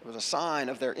 It was a sign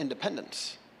of their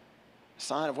independence, a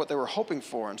sign of what they were hoping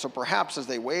for. And so perhaps as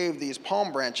they wave these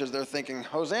palm branches, they're thinking,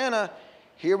 Hosanna,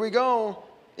 here we go.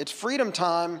 It's freedom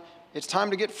time. It's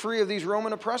time to get free of these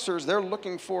Roman oppressors. They're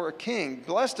looking for a king.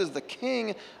 Blessed is the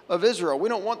King of Israel. We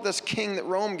don't want this king that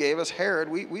Rome gave us, Herod.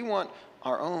 We want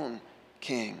our own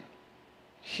king.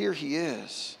 Here he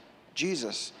is,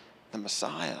 Jesus, the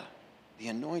Messiah, the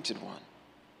anointed one.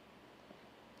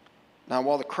 Now,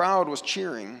 while the crowd was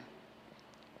cheering,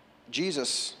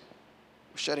 Jesus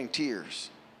was shedding tears.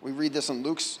 We read this in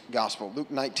Luke's gospel.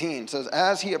 Luke 19 says,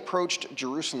 as he approached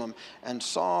Jerusalem and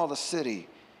saw the city,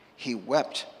 he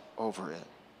wept over it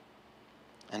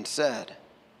and said,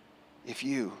 if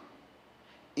you,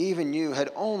 even you,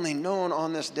 had only known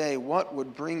on this day what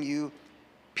would bring you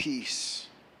peace,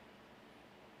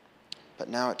 but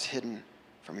now it's hidden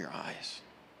from your eyes.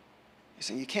 You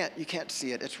see, you can't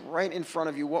see it. It's right in front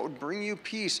of you. What would bring you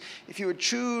peace if you would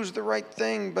choose the right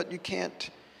thing, but you can't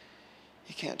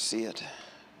see it.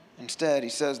 Instead, he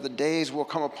says, the days will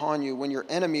come upon you when your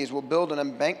enemies will build an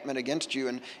embankment against you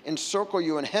and encircle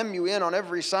you and hem you in on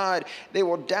every side. They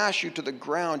will dash you to the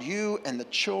ground, you and the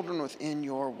children within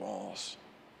your walls.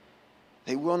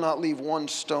 They will not leave one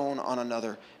stone on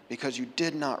another because you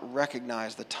did not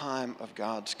recognize the time of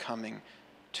God's coming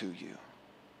to you.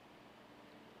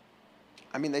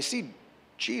 I mean, they see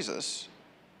Jesus,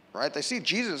 right? They see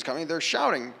Jesus coming. They're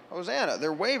shouting, Hosanna.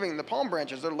 They're waving the palm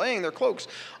branches. They're laying their cloaks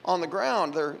on the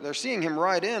ground. They're seeing him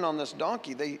ride in on this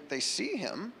donkey. They see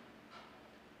him,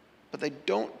 but they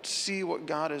don't see what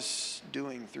God is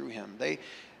doing through him.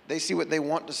 They see what they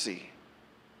want to see.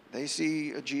 They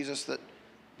see a Jesus that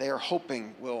they are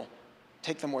hoping will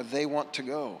take them where they want to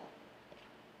go.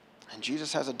 And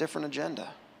Jesus has a different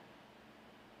agenda.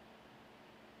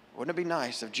 Wouldn't it be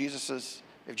nice if Jesus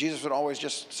would always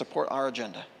just support our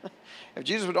agenda? If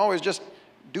Jesus would always just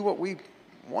do what we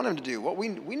want him to do, what we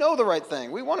know the right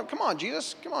thing. We want him, come on,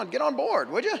 Jesus, come on, get on board,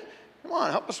 would you? Come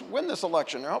on, help us win this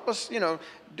election, or help us,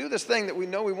 do this thing that we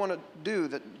know we want to do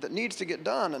that needs to get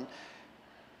done. And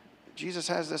Jesus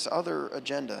has this other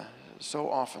agenda so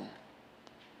often.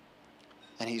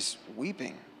 And he's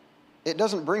weeping. It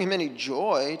doesn't bring him any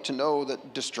joy to know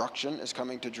that destruction is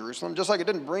coming to Jerusalem, just like it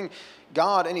didn't bring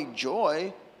God any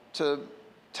joy to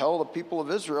tell the people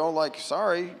of Israel, like,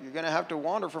 sorry, you're going to have to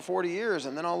wander for 40 years,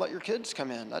 and then I'll let your kids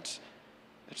come in. It's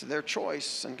their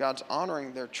choice, and God's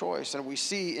honoring their choice. And we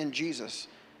see in Jesus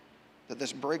that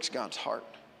this breaks God's heart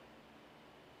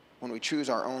when we choose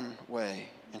our own way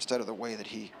instead of the way that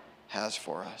he has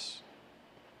for us.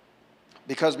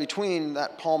 Because between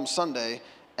that Palm Sunday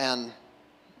and,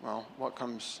 well, what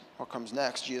comes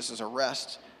next, Jesus'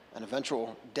 arrest and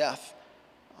eventual death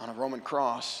on a Roman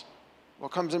cross,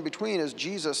 what comes in between is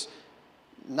Jesus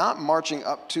not marching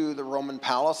up to the Roman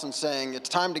palace and saying, it's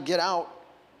time to get out,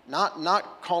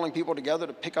 not calling people together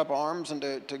to pick up arms and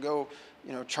to go,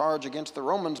 charge against the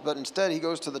Romans, but instead he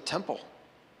goes to the temple.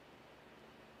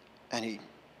 And he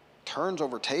turns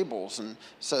over tables and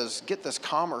says, get this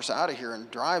commerce out of here, and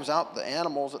drives out the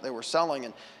animals that they were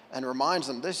selling, and reminds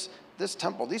them, this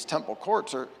temple, these temple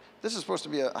courts, this is supposed to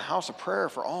be a house of prayer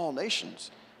for all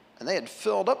nations. And they had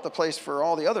filled up the place for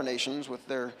all the other nations with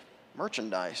their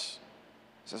merchandise.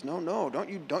 He says, no, don't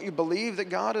you believe that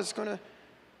God is going to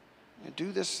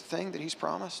do this thing that he's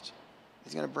promised?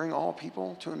 He's going to bring all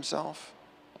people to himself.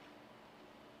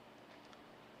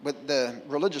 But the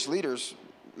religious leaders,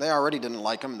 they already didn't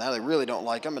like him. Now they really don't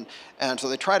like him. And so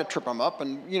they try to trip him up.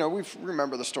 And, we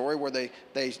remember the story where they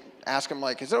ask him,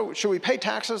 like, should we pay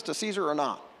taxes to Caesar or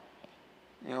not?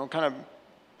 Kind of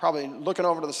probably looking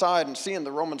over to the side and seeing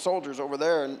the Roman soldiers over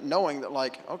there and knowing that,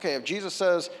 like, okay, if Jesus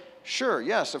says, sure,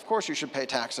 yes, of course you should pay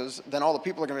taxes, then all the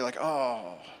people are going to be like,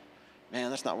 oh, man,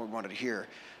 that's not what we wanted to hear.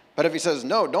 But if he says,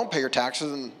 no, don't pay your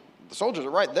taxes, and the soldiers are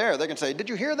right there, they can say, did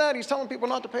you hear that? He's telling people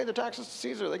not to pay their taxes to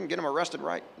Caesar. They can get him arrested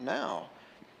right now.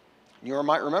 You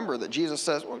might remember that Jesus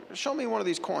says, well, show me one of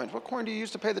these coins. What coin do you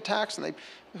use to pay the tax? And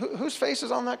whose face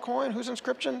is on that coin? Whose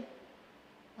inscription?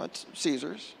 That's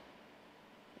Caesar's.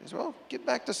 He says, well, give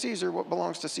back to Caesar what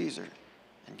belongs to Caesar,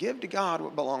 and give to God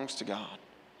what belongs to God.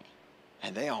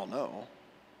 And they all know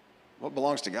what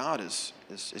belongs to God is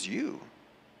you,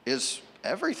 is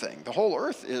everything. The whole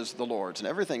earth is the Lord's and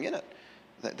everything in it.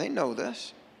 They know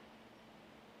this.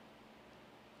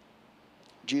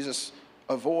 Jesus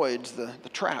avoids the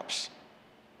traps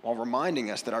while reminding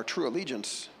us that our true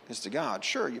allegiance is to God.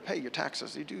 Sure, you pay your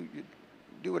taxes. You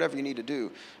do whatever you need to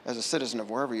do as a citizen of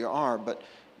wherever you are, but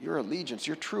your allegiance,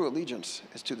 your true allegiance,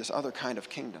 is to this other kind of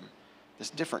kingdom, this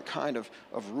different kind of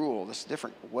rule, this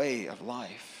different way of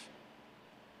life.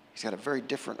 He's got a very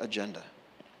different agenda.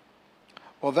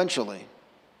 Well, eventually,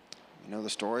 you know the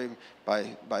story,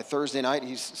 by Thursday night,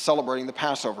 he's celebrating the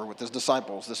Passover with his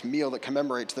disciples, this meal that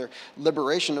commemorates their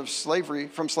liberation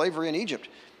from slavery in Egypt.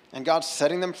 And God's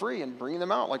setting them free and bringing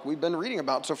them out, like we've been reading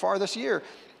about so far this year.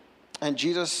 And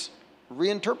Jesus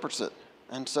reinterprets it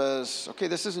and says, okay,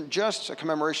 this isn't just a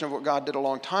commemoration of what God did a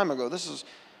long time ago. This is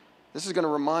going to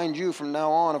remind you from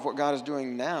now on of what God is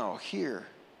doing now, here,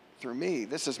 through me.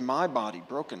 This is my body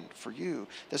broken for you.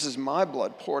 This is my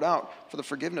blood poured out for the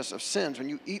forgiveness of sins. When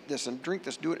you eat this and drink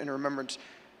this, do it in remembrance,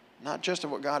 not just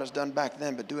of what God has done back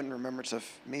then, but do it in remembrance of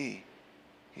me,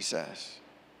 he says.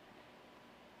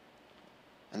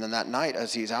 And then that night,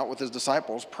 as he's out with his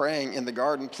disciples, praying in the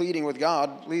garden, pleading with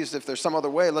God, please, if there's some other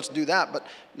way, let's do that, but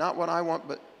not what I want,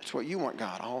 but it's what you want,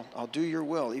 God. I'll do your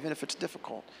will, even if it's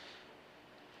difficult.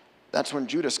 That's when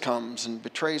Judas comes and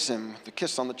betrays him with a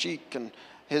kiss on the cheek, and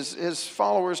his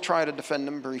followers try to defend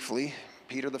him briefly.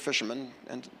 Peter the fisherman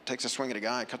and takes a swing at a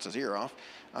guy and cuts his ear off.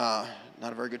 Not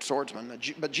a very good swordsman.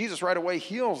 But Jesus right away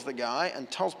heals the guy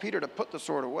and tells Peter to put the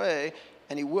sword away,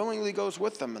 and he willingly goes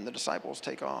with them, and the disciples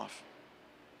take off.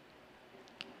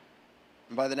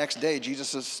 And by the next day,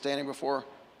 Jesus is standing before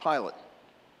Pilate,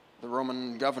 the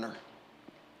Roman governor.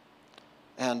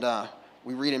 And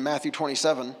we read in Matthew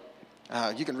 27,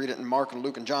 you can read it in Mark and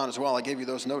Luke and John as well. I gave you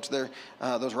those notes there,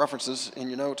 those references in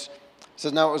your notes. It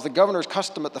says, now it was the governor's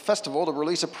custom at the festival to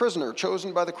release a prisoner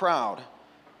chosen by the crowd.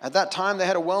 At that time, they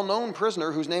had a well-known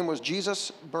prisoner whose name was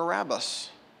Jesus Barabbas.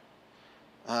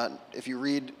 If you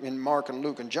read in Mark and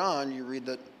Luke and John, you read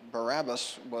that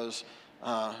Barabbas was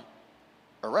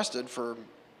arrested for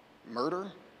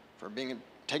murder, for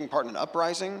taking part in an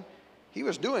uprising. He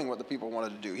was doing what the people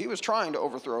wanted to do. He was trying to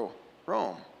overthrow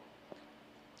Rome.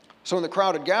 So when the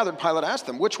crowd had gathered, Pilate asked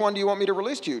them, which one do you want me to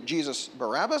release to you, Jesus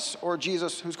Barabbas or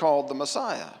Jesus who's called the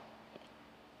Messiah?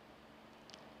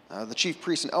 The chief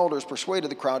priests and elders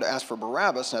persuaded the crowd to ask for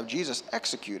Barabbas and have Jesus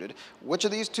executed. Which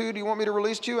of these two do you want me to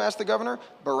release to you? Asked the governor.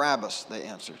 Barabbas, they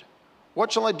answered.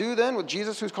 What shall I do then with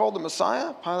Jesus who's called the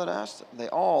Messiah? Pilate asked. They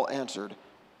all answered,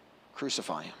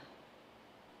 crucify him.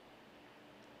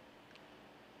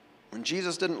 When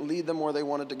Jesus didn't lead them where they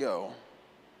wanted to go,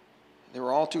 they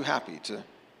were all too happy to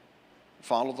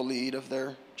follow the lead of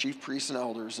their chief priests and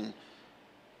elders and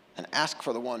ask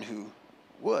for the one who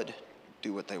would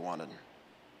do what they wanted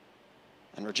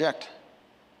and reject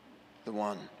the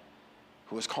one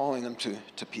who was calling them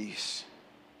to peace.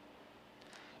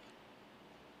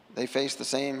 They faced the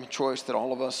same choice that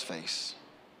all of us face,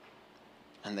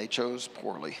 and they chose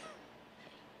poorly.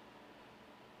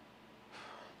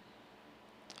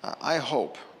 I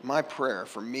hope, my prayer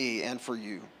for me and for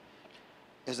you,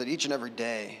 is that each and every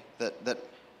day that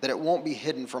it won't be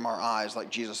hidden from our eyes like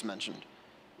Jesus mentioned.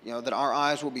 That our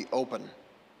eyes will be open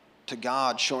to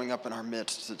God showing up in our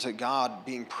midst, to God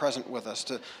being present with us,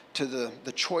 to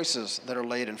the choices that are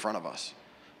laid in front of us,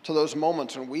 to those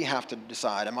moments when we have to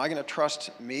decide, am I going to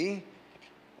trust me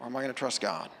or am I going to trust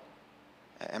God?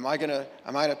 Am I going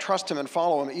to trust him and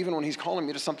follow him even when he's calling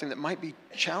me to something that might be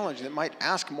challenging, that might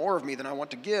ask more of me than I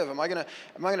want to give? Am I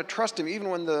going to trust him even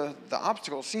when the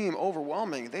obstacles seem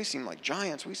overwhelming? They seem like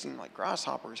giants. We seem like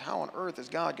grasshoppers. How on earth is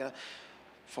God going to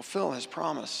fulfill his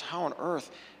promise? How on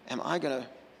earth am I going to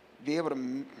be able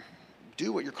to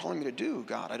do what you're calling me to do,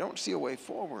 God? I don't see a way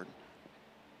forward.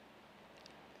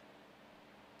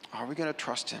 Are we going to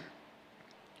trust him?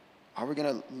 Are we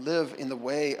going to live in the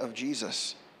way of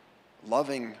Jesus,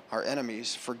 loving our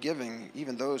enemies, forgiving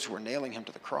even those who are nailing him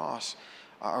to the cross?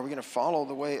 Are we going to follow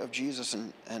the way of Jesus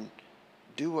and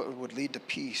do what would lead to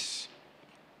peace?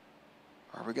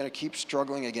 Are we going to keep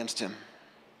struggling against him?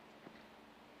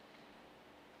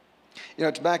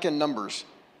 It's back in Numbers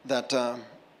that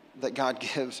God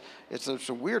gives. It's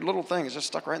a weird little thing. It's just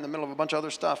stuck right in the middle of a bunch of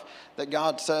other stuff that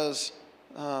God says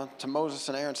to Moses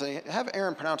and Aaron, saying, have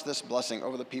Aaron pronounce this blessing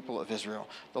over the people of Israel.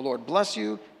 The Lord bless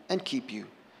you and keep you.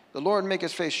 The Lord make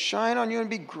his face shine on you and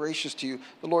be gracious to you.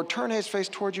 The Lord turn his face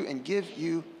toward you and give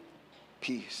you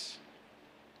peace.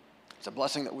 It's a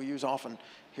blessing that we use often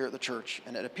here at the church,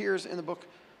 and it appears in the book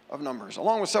of Numbers,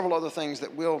 along with several other things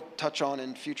that we'll touch on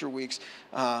in future weeks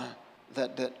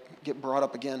that get brought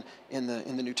up again in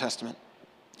the New Testament.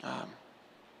 But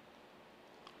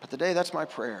today, that's my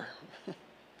prayer,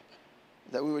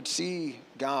 that we would see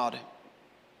God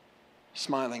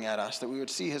smiling at us, that we would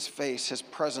see his face, his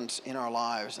presence in our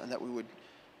lives, and that we would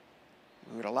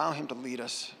allow him to lead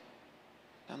us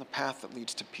down the path that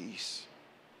leads to peace,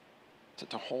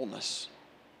 to wholeness,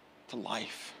 to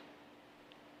life.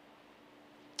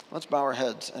 Let's bow our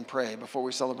heads and pray before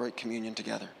we celebrate communion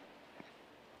together.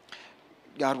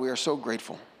 God, we are so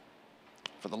grateful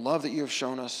for the love that you have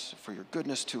shown us, for your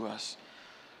goodness to us.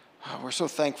 We're so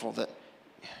thankful that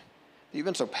you've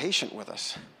been so patient with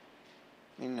us.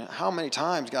 I mean, how many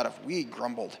times, God, have we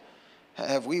grumbled?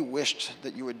 Have we wished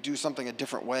that you would do something a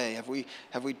different way? Have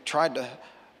we tried to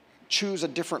choose a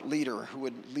different leader who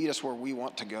would lead us where we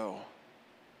want to go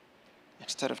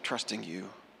instead of trusting you?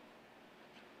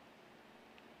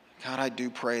 God, I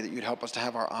do pray that you'd help us to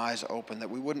have our eyes open, that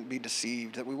we wouldn't be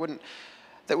deceived, that we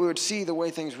would see the way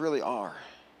things really are,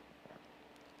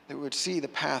 that we would see the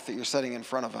path that you're setting in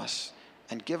front of us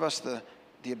and give us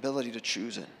the ability to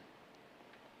choose it,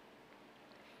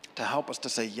 to help us to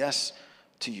say yes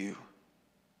to you.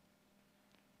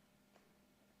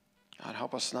 God,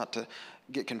 help us not to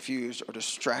get confused or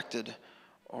distracted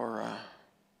or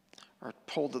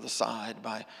pulled to the side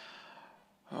by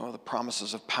the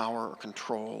promises of power or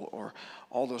control or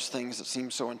all those things that seem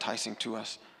so enticing to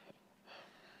us.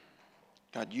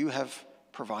 God, you have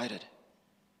provided.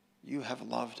 You have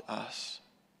loved us.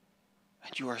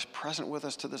 And you are present with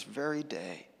us to this very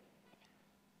day.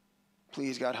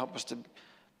 Please, God, help us to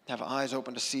have eyes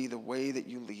open to see the way that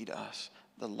you lead us,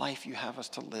 the life you have us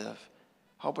to live.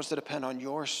 Help us to depend on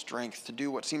your strength to do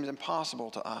what seems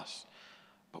impossible to us.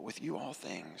 But with you, all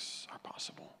things are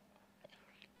possible.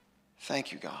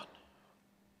 Thank you, God.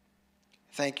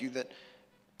 Thank you that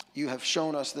you have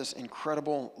shown us this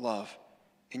incredible love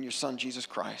in your Son, Jesus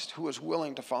Christ, who was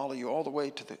willing to follow you all the way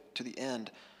to the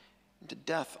end, to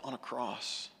death on a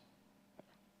cross.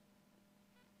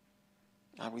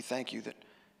 God, we thank you that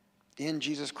in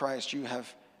Jesus Christ you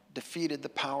have defeated the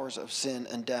powers of sin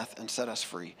and death and set us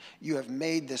free. You have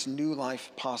made this new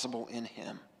life possible in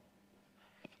him.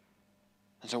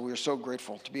 And so we are so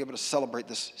grateful to be able to celebrate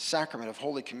this sacrament of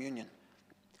Holy Communion,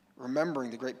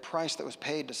 remembering the great price that was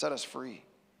paid to set us free.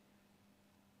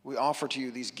 We offer to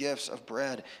you these gifts of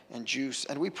bread and juice,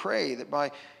 and we pray that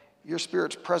by your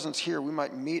Spirit's presence here, we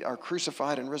might meet our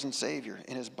crucified and risen Savior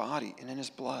in his body and in his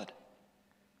blood.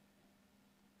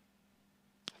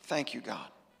 Thank you, God,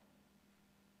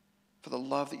 for the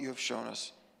love that you have shown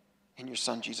us in your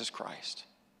Son, Jesus Christ.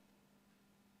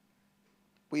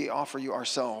 We offer you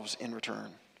ourselves in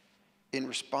return, in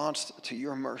response to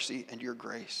your mercy and your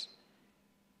grace.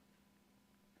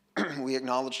 We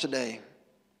acknowledge today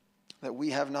that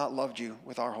we have not loved you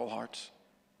with our whole hearts.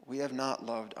 We have not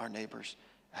loved our neighbors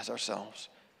as ourselves.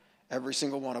 Every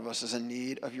single one of us is in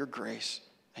need of your grace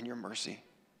and your mercy.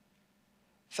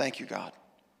 Thank you, God.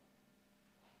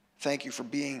 Thank you for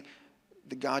being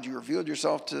the God you revealed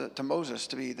yourself to Moses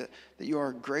to be, that you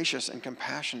are gracious and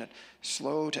compassionate,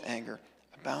 slow to anger,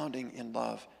 abounding in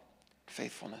love and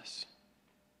faithfulness.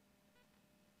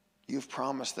 You've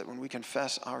promised that when we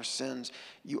confess our sins,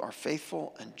 you are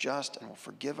faithful and just and will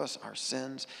forgive us our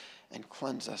sins and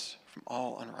cleanse us from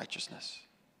all unrighteousness.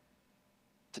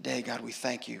 Today, God, we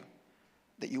thank you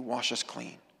that you wash us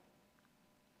clean,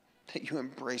 that you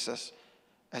embrace us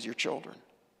as your children,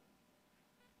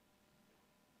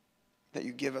 that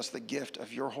you give us the gift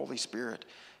of your Holy Spirit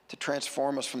to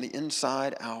transform us from the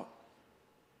inside out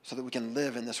so that we can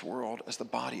live in this world as the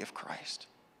body of Christ.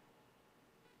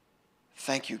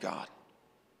 Thank you, God.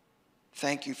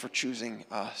 Thank you for choosing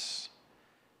us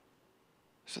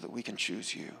so that we can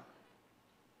choose you.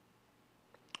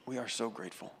 We are so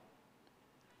grateful.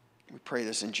 We pray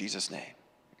this in Jesus' name.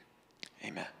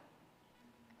 Amen.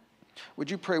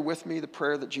 Would you pray with me the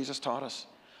prayer that Jesus taught us?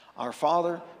 Our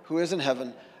Father, who is in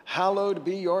heaven, hallowed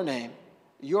be your name.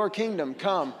 Your kingdom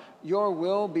come, your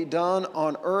will be done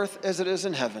on earth as it is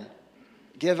in heaven.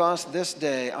 Give us this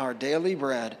day our daily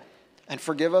bread, and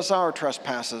forgive us our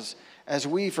trespasses, as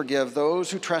we forgive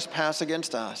those who trespass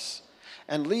against us.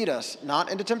 And lead us not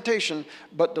into temptation,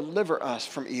 but deliver us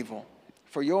from evil.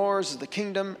 For yours is the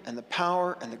kingdom and the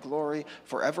power and the glory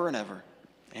forever and ever.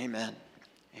 Amen.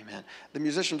 Amen. The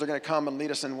musicians are going to come and lead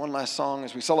us in one last song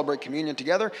as we celebrate communion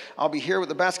together. I'll be here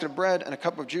with a basket of bread and a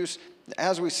cup of juice.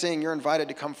 As we sing, you're invited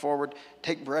to come forward,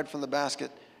 take bread from the basket,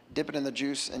 dip it in the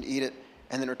juice and eat it,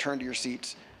 and then return to your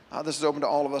seats. This is open to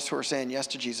all of us who are saying yes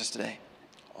to Jesus today.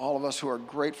 All of us who are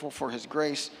grateful for his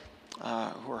grace,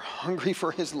 who are hungry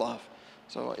for his love.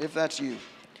 So if that's you,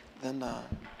 then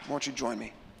won't you join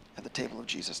me at the table of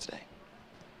Jesus today?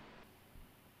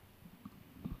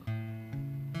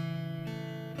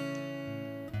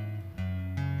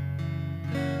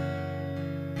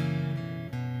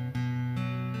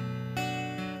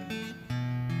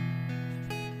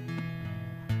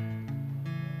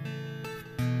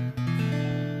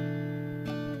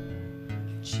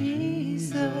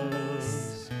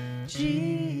 Jesus,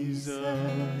 Jesus,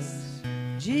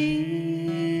 Jesus,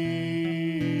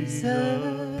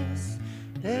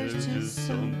 there's just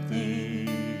something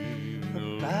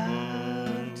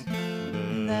about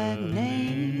that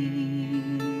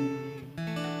name.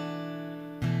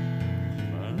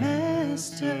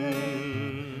 Master,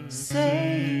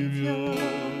 Savior,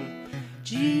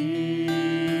 Jesus,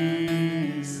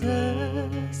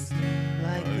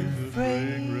 like a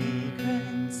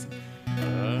fragrance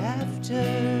after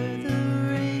the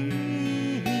rain.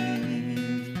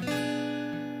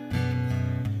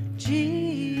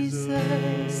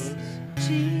 Jesus,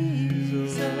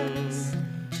 Jesus,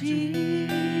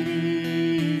 Jesus,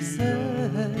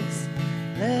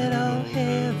 let all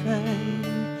heaven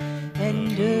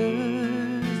and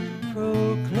earth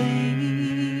proclaim.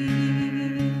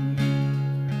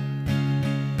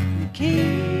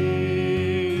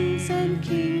 Kings and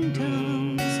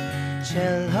kingdoms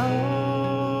shall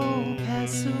all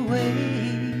pass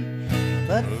away,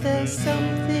 but there's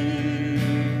something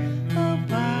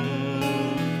about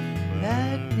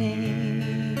that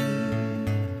name.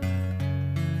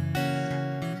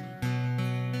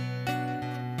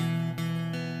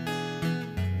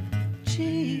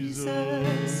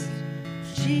 Jesus,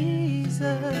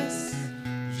 Jesus,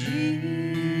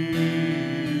 Jesus,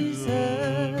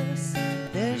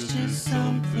 there's just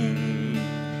something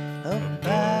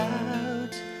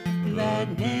about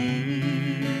that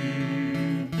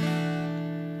name.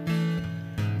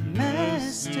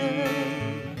 Master,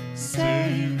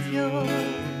 Savior,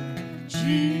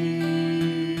 Jesus.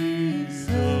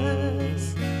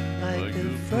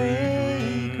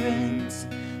 fragrance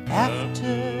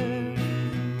after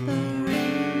the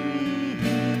rain.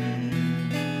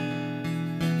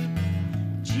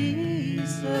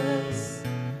 Jesus,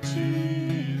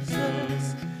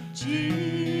 Jesus, Jesus,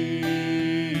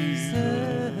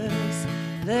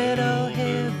 let all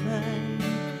heaven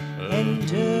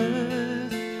and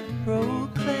earth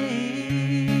proclaim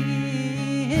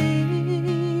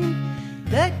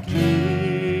that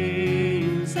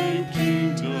kings and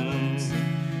kingdoms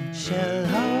shall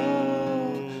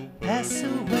all pass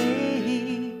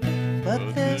away, but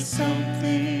there's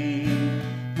something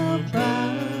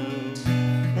about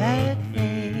that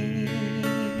name.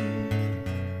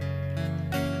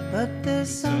 But there's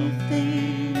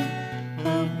something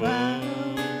about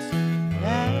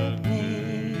that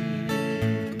name.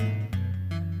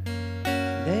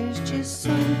 There's just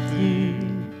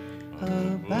something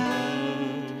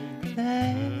about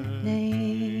that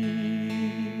name.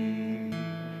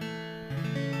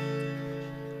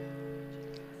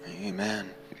 Amen.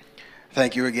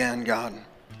 Thank you again, God,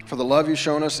 for the love you've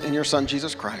shown us in your Son,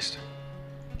 Jesus Christ.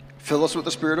 Fill us with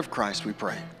the Spirit of Christ, we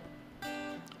pray,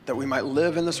 that we might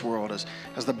live in this world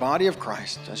as the body of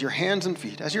Christ, as your hands and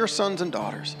feet, as your sons and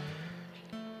daughters,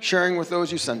 sharing with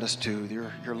those you send us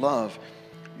to your love,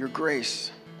 your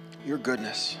grace, your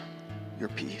goodness, your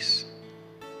peace.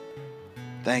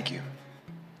 Thank you.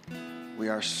 We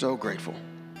are so grateful.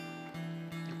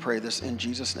 We pray this in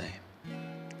Jesus' name.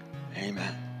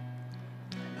 Amen.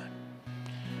 Amen.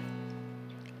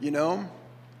 You know,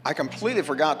 I completely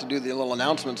forgot to do the little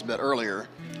announcements bit earlier.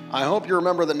 I hope you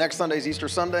remember that next Sunday is Easter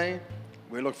Sunday.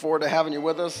 We look forward to having you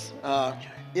with us.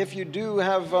 If you do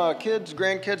have kids,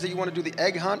 grandkids that you want to do the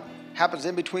egg hunt, happens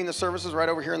in between the services right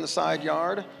over here in the side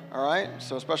yard, all right?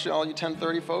 So especially all you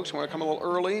 10:30 folks who want to come a little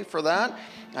early for that.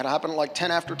 That'll happen at like 10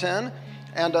 after 10.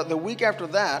 And the week after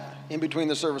that, in between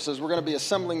the services, we're going to be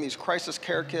assembling these crisis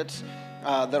care kits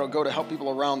that'll go to help people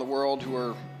around the world who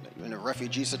are in a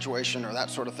refugee situation or that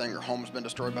sort of thing, or home's been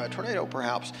destroyed by a tornado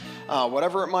perhaps,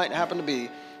 whatever it might happen to be.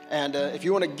 And if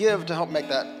you want to give to help make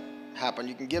that happen,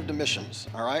 you can give to missions,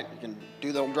 all right? You can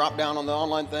do the drop down on the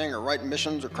online thing or write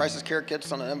missions or crisis care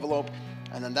kits on an envelope,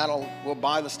 and then we'll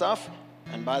buy the stuff,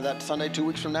 and by that Sunday 2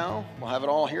 weeks from now, we'll have it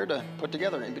all here to put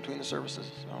together in between the services.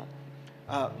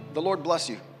 So, the Lord bless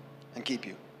you and keep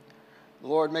you. The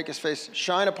Lord make his face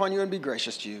shine upon you and be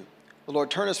gracious to you. The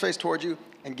Lord turn his face toward you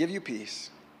and give you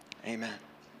peace. Amen.